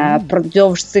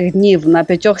 Продовж цих днів на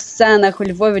 5 сценах у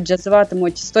Львові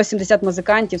джазуватимуть 170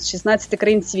 музикантів з 16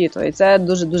 країн світу, і це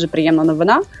дуже-дуже приємна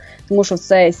новина. Тому що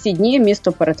в ці дні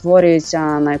місто перетворюється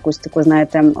на якусь таку,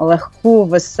 знаєте, легку,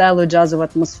 веселу джазову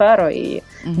атмосферу. І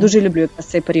дуже люблю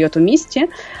цей період у місті.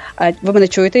 Ви мене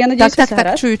чуєте, я надіюся?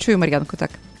 Так, чую, Мар'янко, так.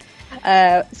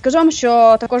 Скажу вам,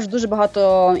 що також дуже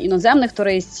багато іноземних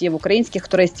туристів, українських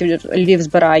туристів Львів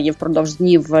збирає впродовж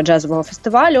днів джазового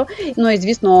фестивалю. Ну і,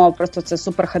 звісно, просто це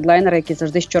супер-хедлайнери, які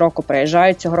завжди щороку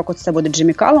приїжджають. Цього року це буде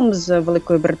Джиммі Каллум з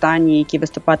Великої Британії, який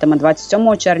виступатиме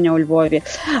 27 червня у Львові.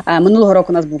 Минулого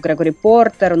року у нас був Грегорі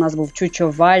Портер, у нас був Чучо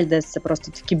Вальдес. Це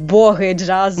просто такі боги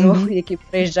джазу, які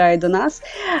приїжджають до нас.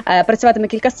 Працюватиме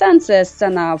кілька сцен. Це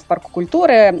сцена в Парку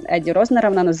культури Еді Рознера,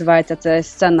 вона називається. Це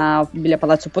сцена біля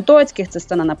Палацу Потоцьких. Це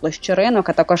сцена на площі Ринок,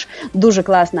 а також дуже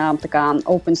класна така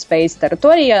open space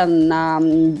територія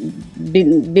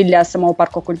біля самого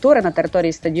парку культури, на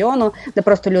території стадіону, де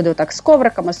просто люди так з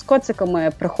ковриками, з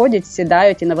коциками приходять,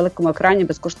 сідають і на великому екрані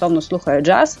безкоштовно слухають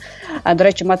джаз. До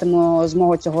речі, матиму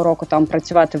змогу цього року там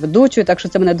працювати ведучою, так що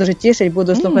це мене дуже тішить.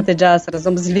 Буду слухати джаз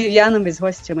разом з львів'янами, з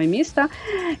гостями міста.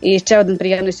 І ще один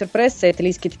приємний сюрприз – це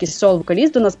італійський такий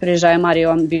сол-вокаліст до нас приїжджає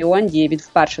Маріо Біонді. Він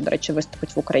вперше, до речі,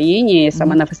 виступить в Україні,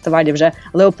 саме на фестивалі вже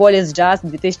Леополіс Джаз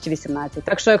 2018.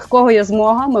 Так що, як в кого є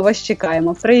змога, ми вас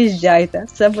чекаємо. Приїжджайте.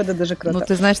 Це буде дуже круто. Ну,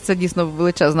 ти знаєш, це дійсно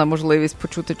величезна можливість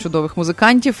почути чудових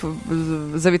музикантів,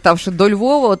 завітавши до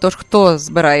Львова. Отож, хто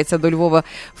збирається до Львова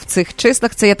в цих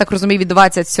числах? Це, я так розумію, від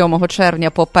 27 червня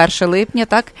по 1 липня,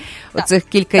 так? Оцих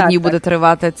кілька днів буде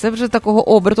тривати. Це вже такого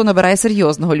оберту набирає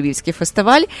серйозного львівський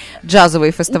фестиваль,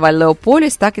 джазовий фестиваль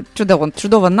Леополіс, так?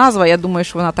 Чудова назва. Я думаю,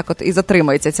 що вона так от і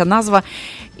затримається, ця назва,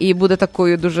 і буде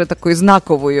такою дуже такою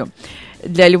знаковою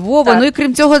для Львова. Ну і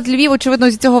крім цього, Львів,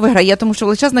 очевидно, з цього виграє, тому що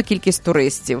величезна кількість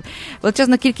туристів,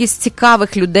 величезна кількість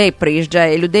цікавих людей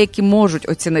приїжджає, людей, які можуть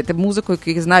оцінити музику,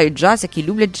 які знають джаз, які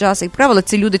люблять джаз. І, як правило,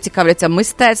 ці люди цікавляться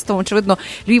мистецтвом. Очевидно,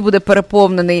 Львів буде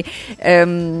переповнений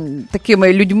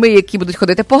такими людьми, які будуть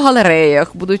ходити по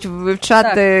галереях, будуть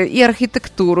вивчати і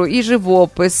архітектуру, і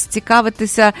живопис,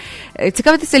 цікавитися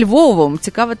Львовом,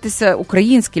 цікавитися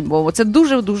українським Львовом. Це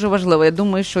дуже-дуже важливо. Я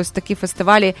думаю, що ось такі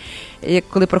фестивалі, як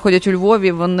коли проходять у Львові,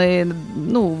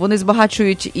 вони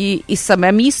збагачують і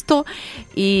саме місто,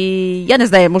 і я не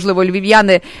знаю, можливо,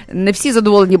 львів'яни не всі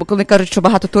задоволені, бо коли кажуть, що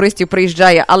багато туристів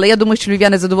приїжджає, але я думаю, що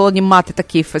львів'яни задоволені мати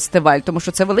такий фестиваль, тому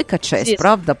що це велика честь,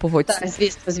 правда, погодься?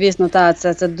 Так, звісно,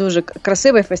 це дуже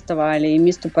красивий фестиваль, і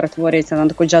місто перетворюється на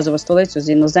таку джазову столицю з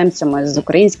іноземцями, з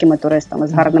українськими туристами,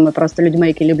 з гарними просто людьми,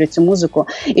 які люблять цю музику.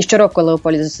 І щороку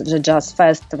Леополіс Джаз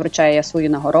Фест вручає свою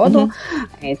нагороду,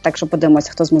 так що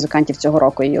подивимося, хто з музикантів цього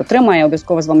року її отримає.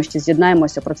 Обов'язково з вами ще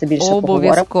з'єднаємося, про це більше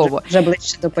поговоримо. Вже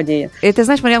ближче до події. Ти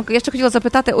знаєш, Мар'янко, я ще хотіла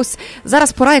запитати, ось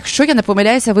зараз пора, якщо я не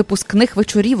помиляюся, випускних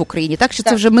вечорів в Україні, так? Чи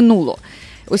це вже минуло?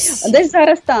 Ось... Десь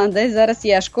зараз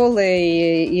є школи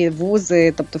і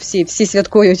вузи, тобто всі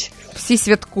святкують. Всі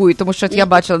святкують, тому що я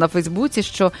бачила на Фейсбуці,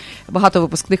 що багато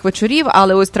випускних вечорів,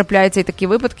 але ось трапляються і такі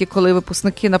випадки, коли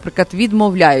випускники, наприклад,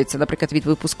 відмовляються, від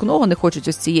випускного, не хочуть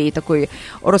ось цієї такої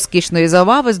розкішної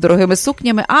забави з дорогими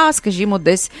сукнями, а, скажімо,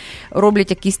 десь роблять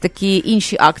якісь такі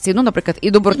інші акції, наприклад,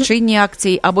 і доброчинні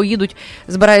акції, або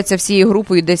збираються всією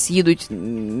групою, десь їдуть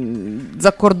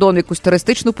за кордон, якусь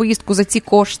туристичну поїздку за ці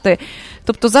кошти.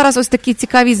 Тобто зараз ось такі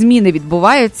цікаві зміни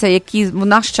відбуваються, які в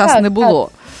наш час не було.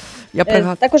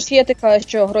 Також є така,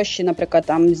 що гроші, наприклад,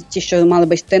 там ті, що мали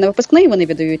би йти на випускний, вони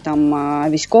віддають там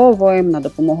військовим, на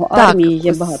допомогу армії,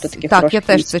 є багато таких грошей. Так, я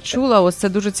теж це чула, ось це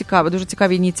дуже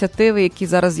цікаві ініціативи, які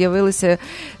зараз з'явилися,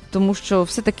 тому що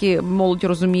все-таки молодь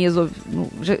розуміє,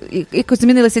 вже якось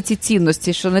змінилися ці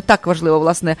цінності, що не так важливо,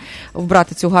 власне,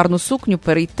 вбрати цю гарну сукню,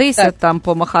 перейтися, там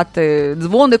помахати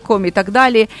дзвоником і так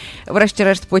далі.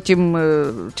 Врешті-решт потім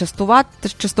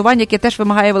частування, яке теж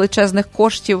вимагає величезних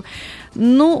коштів.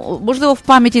 Можливо, в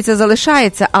пам'яті це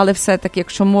залишається, але все-таки,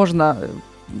 якщо можна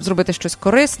зробити щось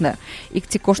корисне і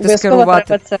ці кошти скерувати.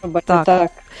 Треба це робити,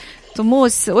 так. Тому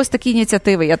ось такі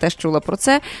ініціативи, я теж чула про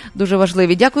це, дуже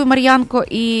важливі. Дякую, Мар'янко,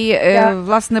 і,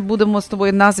 власне, будемо з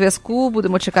тобою на зв'язку,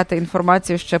 будемо чекати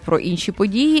інформацію ще про інші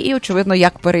події і, очевидно,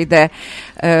 як перейде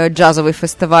джазовий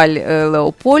фестиваль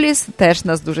Леополіс, теж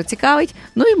нас дуже цікавить,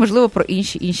 і, можливо, про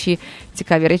інші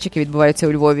цікаві речі, які відбуваються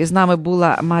у Львові. З нами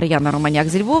була Мар'яна Романяк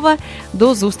зі Львова.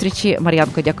 До зустрічі,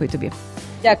 Мар'янко, дякую тобі.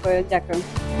 Дякую.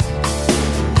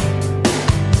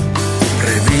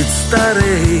 Привіт. Привіт,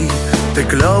 старий, ти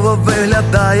кльово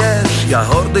виглядаєш. Я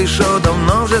гордий, що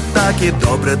давно вже так і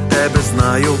добре тебе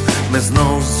знаю. Ми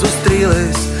знов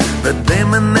зустрілись, веди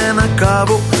мене на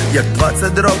каву, як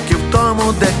 20 років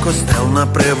тому, де костел на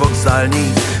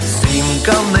привокзальній.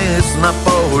 Сімка вниз на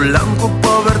прогулянку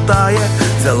повертає,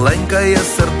 зеленькає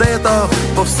сердито,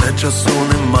 бо все часу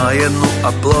немає. Ну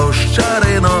а площа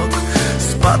ринок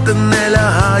спати не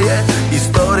лягає,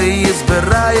 історії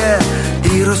збирає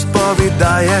і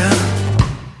розповідає.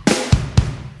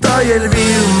 То є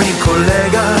Львів, мій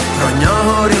колега, про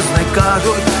нього різне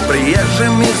кажуть. Приїжджий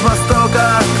мій з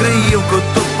Востока, Криївку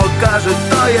тут покажуть.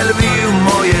 То є Львів,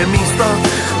 моє місто,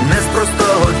 не з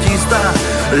простого тіста,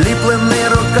 ліплений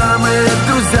роками,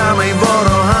 друзями й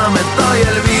ворогами. То є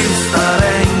Львів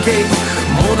старенький,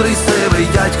 мудрий сивий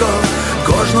дядько,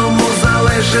 кожному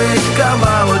залишить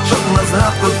кавалочок на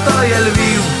згадку. То є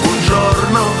Львів,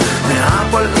 Буонджорно,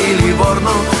 Неаполь і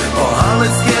Ліворно,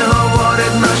 по-галицьки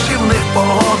говорять, наші в них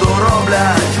погоду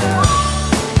роблять.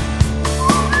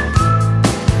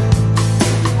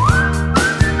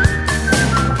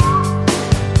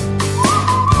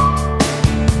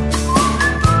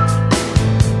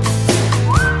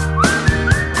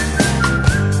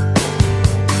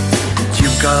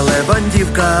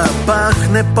 Левандівка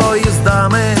пахне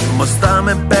поїздами,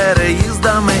 мостами,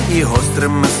 переїздами і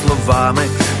гострими словами.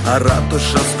 А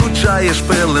ратуша скучає,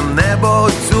 шпилем небо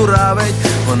цюравить.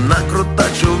 Вона крута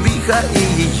човіха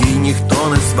і її ніхто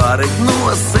не сварить. Ну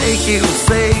а сейхів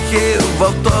в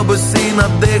автобусі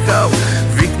надихав,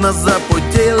 вікна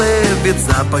запотіли від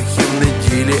запахів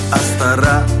неділі. А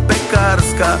стара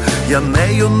пекарська, я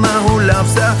нею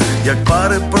нагулявся, як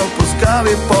пари пропускав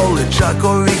і по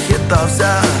Личакові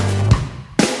хитався.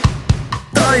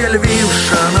 То є Львів,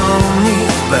 шановні,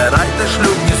 збирайте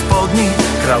шлюбні сподні,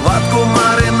 краватку,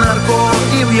 маринарку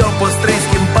і в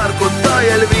Йопострийськім парку. То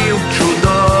є Львів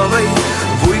чудовий,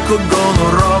 вуйко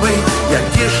гоноровий, я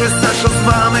тішуся, що з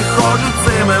вами ходжу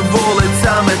цими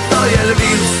вулицями. То є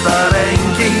Львів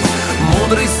старенький,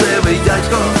 мудрий сивий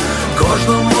дядько,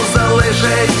 кожному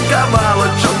залишить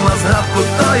кавалочок на згадку.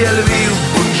 То є Львів,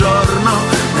 Буонджорно,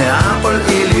 Неаполь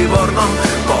і Ліворно,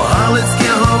 по-галицьки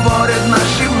говорять,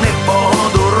 наші в них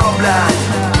погоду роблять.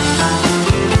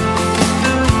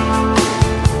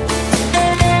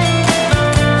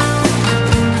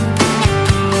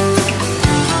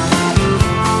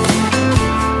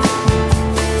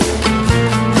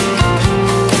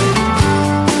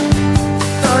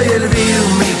 То є Львів,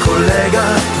 мій колега,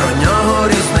 про нього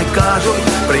різне кажуть.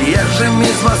 Приїжджий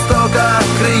мій з Востока,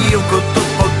 Криївку тут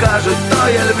покажуть. То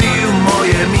є Львів,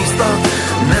 моє місто,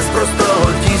 не з простого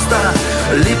тіста,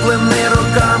 ліплений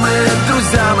роками,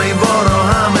 друзями й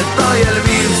ворогами. То є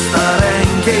Львів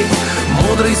старенький,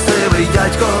 мудрий сивий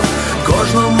дядько,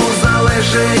 кожному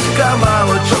залишить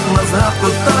кавалочок на згадку.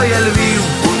 То є Львів,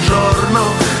 Буонджорно,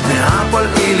 Неаполь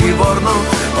і Ліворно,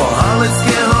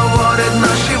 по-галицьки говорять,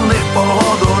 наші в них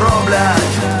погоду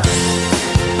роблять.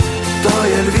 То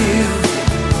є Львів,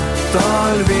 то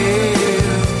Львів.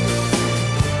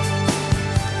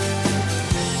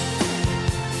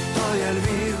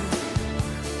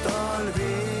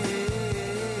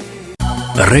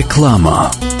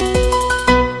 Реклама.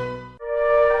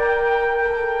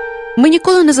 Ми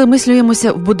ніколи не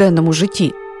замислюємося в буденному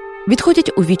житті.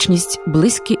 Відходять у вічність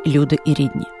близькі люди і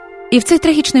рідні. І в цей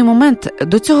трагічний момент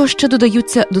до цього ще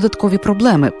додаються додаткові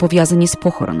проблеми, пов'язані з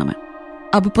похоронами.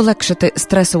 Аби полегшити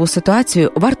стресову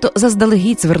ситуацію, варто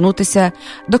заздалегідь звернутися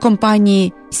до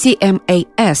компанії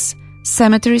CMAS –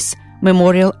 Cemeteries,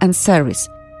 Memorial and Service.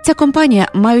 Ця компанія,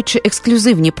 маючи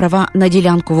ексклюзивні права на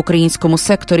ділянку в українському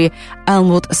секторі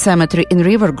Elmwood Cemetery in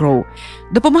River Grove,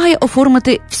 допомагає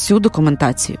оформити всю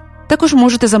документацію. Також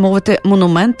можете замовити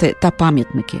монументи та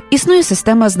пам'ятники. Існує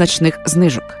система значних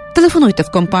знижок. Телефонуйте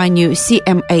в компанію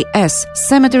CMAS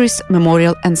Cemeteries,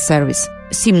 Memorial and Service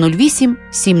 708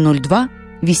 702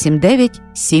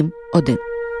 8971.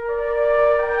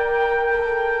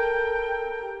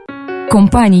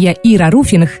 Компанія «Іра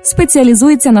Руфінг»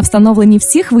 спеціалізується на встановленні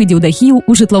всіх видів дахів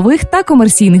у житлових та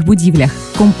комерційних будівлях.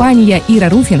 Компанія «Іра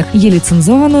Руфінг» є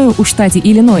ліцензованою у штаті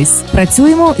Іллінойс.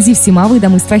 Працюємо зі всіма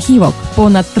видами страхівок.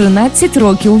 Понад 13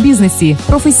 років у бізнесі.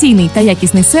 Професійний та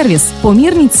якісний сервіс,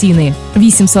 помірні ціни.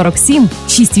 847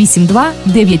 682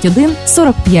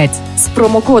 9145. З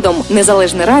промокодом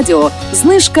 «Незалежне радіо»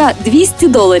 знижка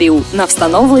 $200 на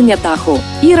встановлення даху.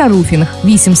 «Іра Руфінг»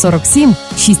 847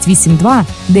 682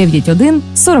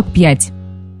 9145.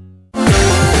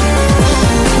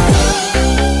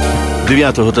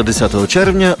 9 та 10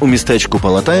 червня у містечку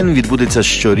Палатайн відбудеться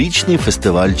щорічний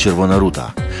фестиваль «Червона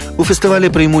рута». У фестивалі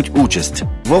приймуть участь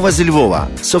Вова зі Львова,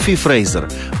 Софі Фрейзер,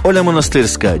 Оля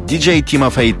Монастирська, діджей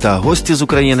Тімафей та гості з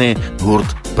України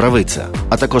гурт «Правиця».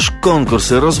 А також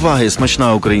конкурси, розваги,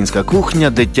 смачна українська кухня,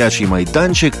 дитячий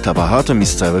майданчик та багато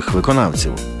місцевих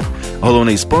виконавців.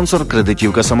 Головний спонсор –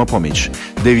 кредитівка «Самопоміч».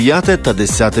 9 та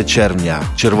 10 червня.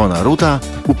 «Червона рута»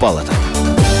 у Палатайні.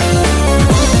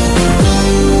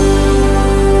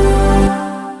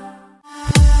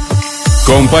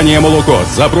 Компанія «Молоко»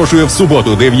 запрошує в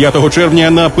суботу, 9 червня,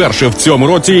 на перше в цьому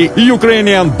році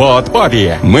Ukrainian Bot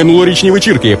Party. Минулорічні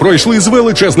вечірки пройшли з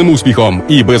величезним успіхом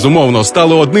і, безумовно,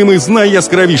 стали одним із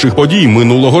найяскравіших подій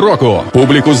минулого року.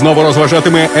 Публіку знову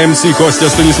розважатиме МС Костя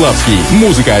Станіславський,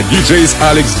 музика діджейс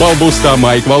Алекс Балбус та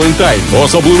Майк Валентайн.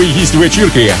 Особливий гість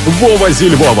вечірки – Вова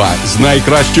зі Львова з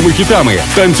найкращими хітами,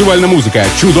 танцювальна музика,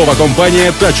 чудова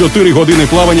компанія та 4 години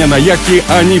плавання на яхті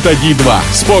Аніта Ді-2.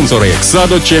 Спонсори –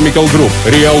 Xado Chemical Group,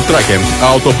 Real Tracking,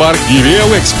 Автопарк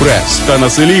DVL Express та на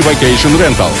селі Vacation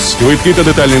Rentals. Квитки та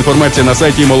детальна інформація на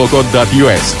сайті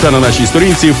молоко.us та на нашій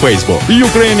сторінці в Facebook.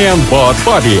 Ukrainian Bot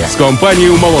Party з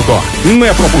компанією «Молоко».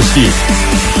 Не пропустіть!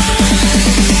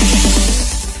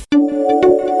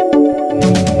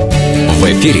 В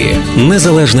ефірі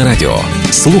Незалежне радіо.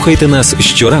 Слухайте нас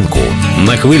щоранку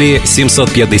на хвилі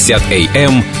 750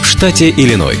 AM в штаті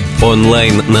Ілліной.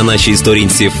 Онлайн на нашій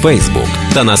сторінці в Facebook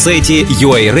та на сайті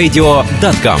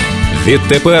uaradio.com.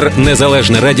 Відтепер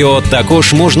Незалежне радіо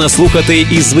також можна слухати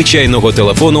із звичайного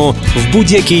телефону в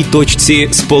будь-якій точці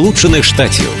Сполучених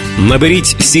Штатів.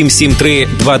 Наберіть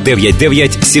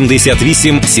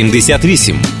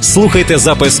 773-299-78-78. Слухайте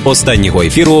запис останнього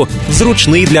ефіру в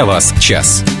зручний для вас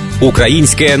час.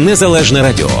 Українське Незалежне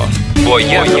радіо. Бо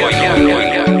я...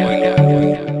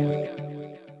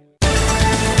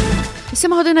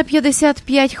 7 година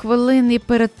 55 хвилин, і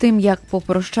перед тим, як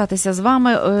попрощатися з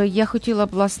вами, я хотіла б,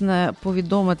 власне,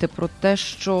 повідомити про те,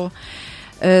 що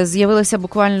з'явилися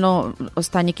буквально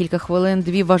останні кілька хвилин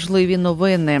 2 важливі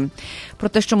новини. Про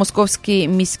те, що Московський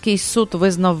міський суд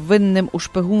визнав винним у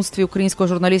шпигунстві українського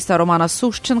журналіста Романа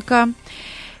Сущенка.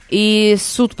 І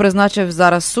суд призначив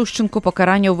зараз Сущенку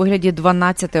покарання у вигляді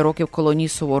 12 років колонії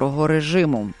суворого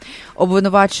режиму.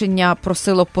 Обвинувачення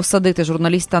просило посадити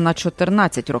журналіста на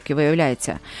 14 років,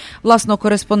 виявляється. Власного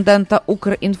кореспондента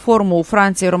Укрінформу у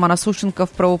Франції Романа Сущенка в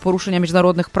правопорушення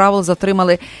міжнародних правил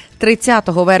затримали 30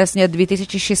 вересня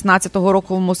 2016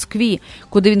 року в Москві,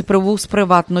 куди він прибув з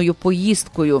приватною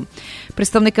поїздкою.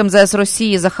 Представник МЗС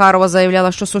Росії Захарова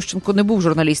заявляла, що Сущенко не був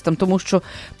журналістом, тому що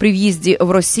при в'їзді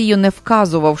в Росію не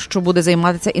вказував, що буде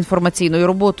займатися інформаційною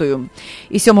роботою.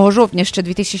 І 7 жовтня ще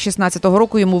 2016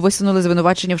 року йому висунули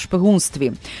звинувачення в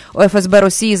шпигунстві. У ФСБ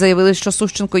Росії заявили, що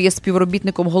Сущенко є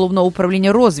співробітником Головного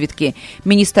управління розвідки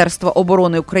Міністерства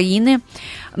оборони України,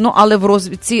 але в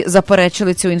розвідці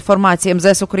заперечили цю інформацію.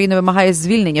 МЗС України вимагає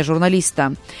звільнення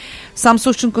журналіста. Сам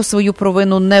Сущенко свою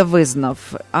провину не визнав.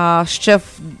 А ще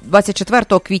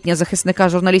 24 квітня захисника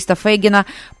журналіста Фейгіна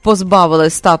позбавили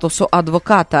статусу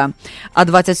адвоката. А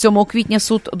 27 квітня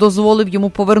суд дозволив йому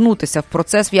повернутися в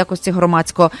процес в якості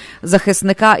громадського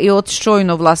захисника. І от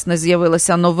щойно, власне,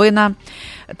 з'явилася новина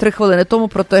 3 хвилини тому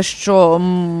про те, що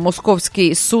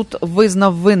Московський суд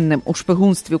визнав винним у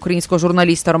шпигунстві українського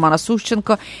журналіста Романа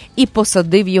Сущенка і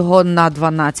посадив його на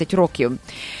 12 років.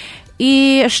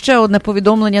 І ще одне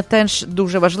повідомлення теж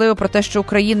дуже важливе про те, що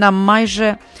Україна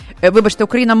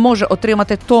може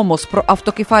отримати томос про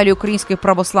автокефалію Української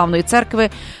православної церкви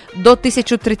до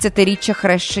 1030-річчя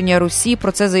хрещення Русі.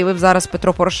 Про це заявив зараз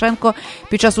Петро Порошенко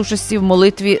під час участі в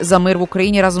молитві за мир в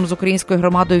Україні разом з українською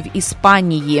громадою в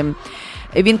Іспанії.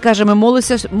 Він каже, ми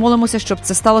молимося, щоб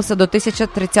це сталося до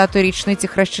 1030-ї річниці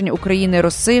хрещення України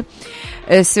Руси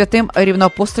святим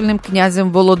рівноапостольним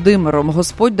князем Володимиром.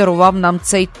 Господь дарував нам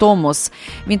цей томос.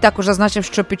 Він також зазначив,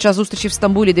 що під час зустрічі в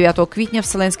Стамбулі 9 квітня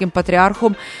Вселенським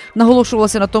патріархом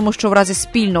наголошувалося на тому, що в разі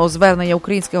спільного звернення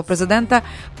українського президента,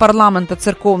 парламента,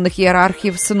 церковних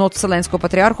ієрархів, синод Вселенського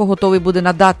патріарху готовий буде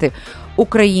надати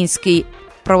українській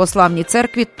православній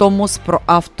церкві томос про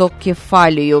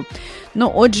автокефалію.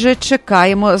 Отже,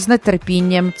 чекаємо з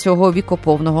нетерпінням цього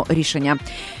вікоповного рішення.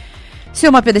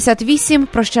 7:58.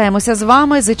 Прощаємося з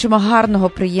вами. Зичимо гарного,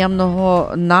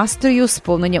 приємного настрою,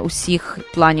 сповнення усіх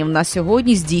планів на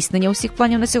сьогодні, здійснення усіх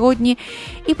планів на сьогодні.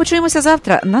 І почуємося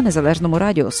завтра на Незалежному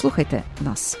радіо. Слухайте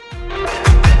нас.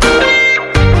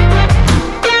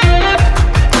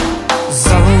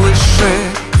 Залиши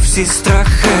всі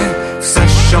страхи, все,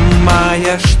 що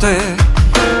маєш ти.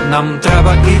 Нам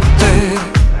треба йти.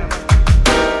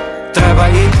 Треба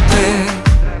йти,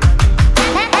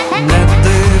 не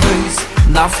дивись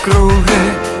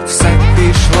навкруги, все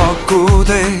пішло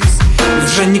кудись, і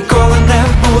вже ніколи не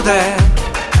буде,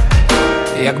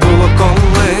 як було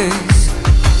колись.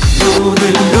 Люди,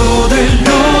 люди,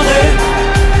 люди,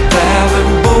 де ви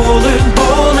були,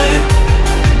 були,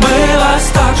 ми вас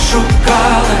так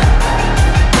шукали,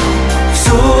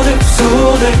 всюди,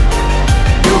 всюди.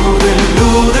 Люди,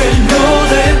 люди,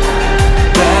 люди,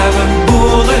 де ви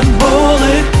були,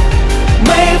 були,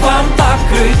 ми вам так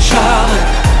кричали,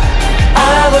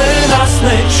 а ви нас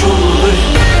не чули.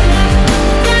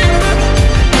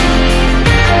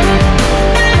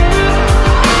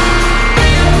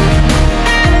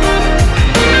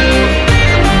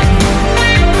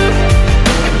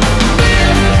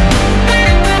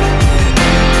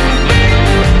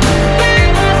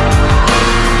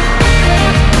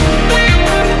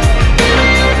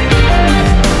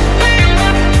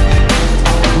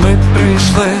 Ми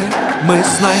прийшли, ми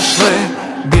знайшли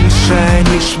більше,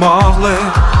 ніж могли.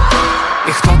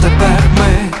 І хто тепер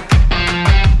ми?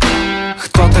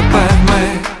 Хто тепер ми?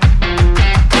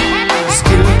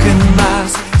 Скільки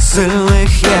нас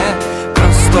сильних є,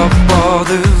 просто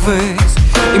подивись.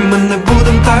 І ми не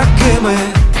будем такими,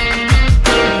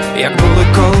 як були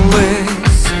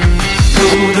колись.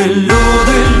 Люди,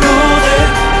 люди, люди,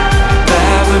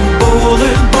 де ви були,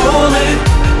 були,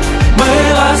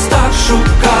 ми вас так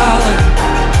шукали,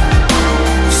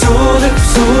 всюди,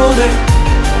 всюди.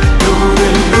 Люди,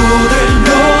 люди,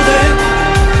 люди,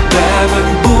 де ви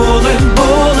були,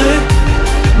 були,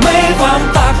 ми вам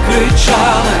так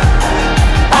кричали,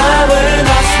 а ви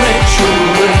нас не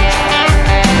чули,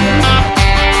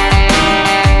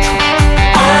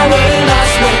 а ви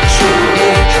нас не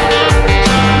чули.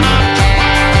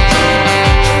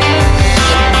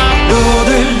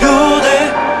 Люди, люди,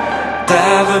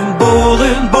 де ви були,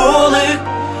 були,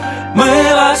 ми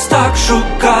вас так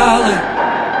шукали,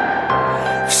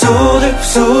 всюди,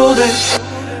 всюди.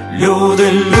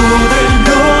 Люди, люди,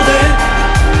 люди,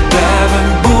 де ви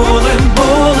були,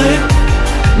 були,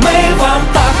 ми вам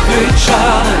так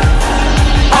кричали,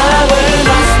 а ви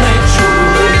нас не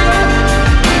чули,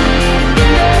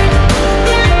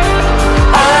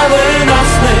 а ви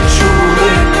нас не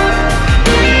чули.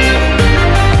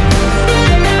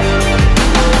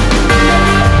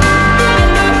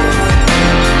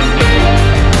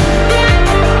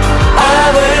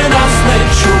 А ви нас не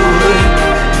чули.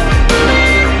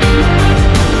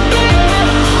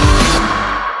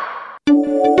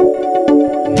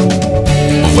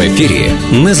 В ефірі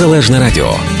Незалежне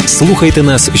Радіо. Слухайте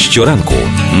нас щоранку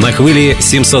на хвилі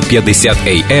 750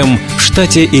 AM в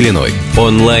штаті Ілліной.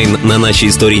 Онлайн на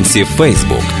нашій сторінці в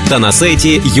Facebook та на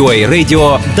сайті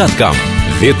uaradio.com.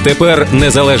 Відтепер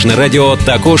Незалежне Радіо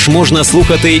також можна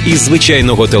слухати із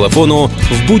звичайного телефону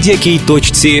в будь-якій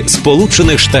точці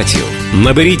Сполучених Штатів.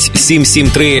 Наберіть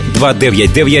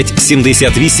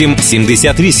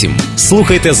 773-299-78-78.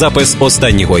 Слухайте запис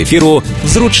останнього ефіру в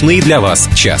зручний для вас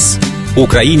час.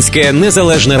 Українське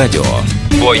Незалежне Радіо.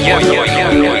 Бо я